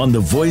Time on the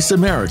Voice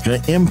America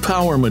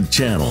Empowerment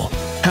Channel.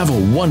 Have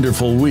a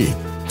wonderful week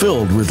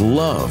filled with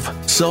love,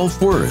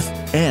 self-worth,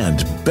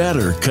 and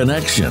better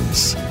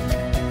connections.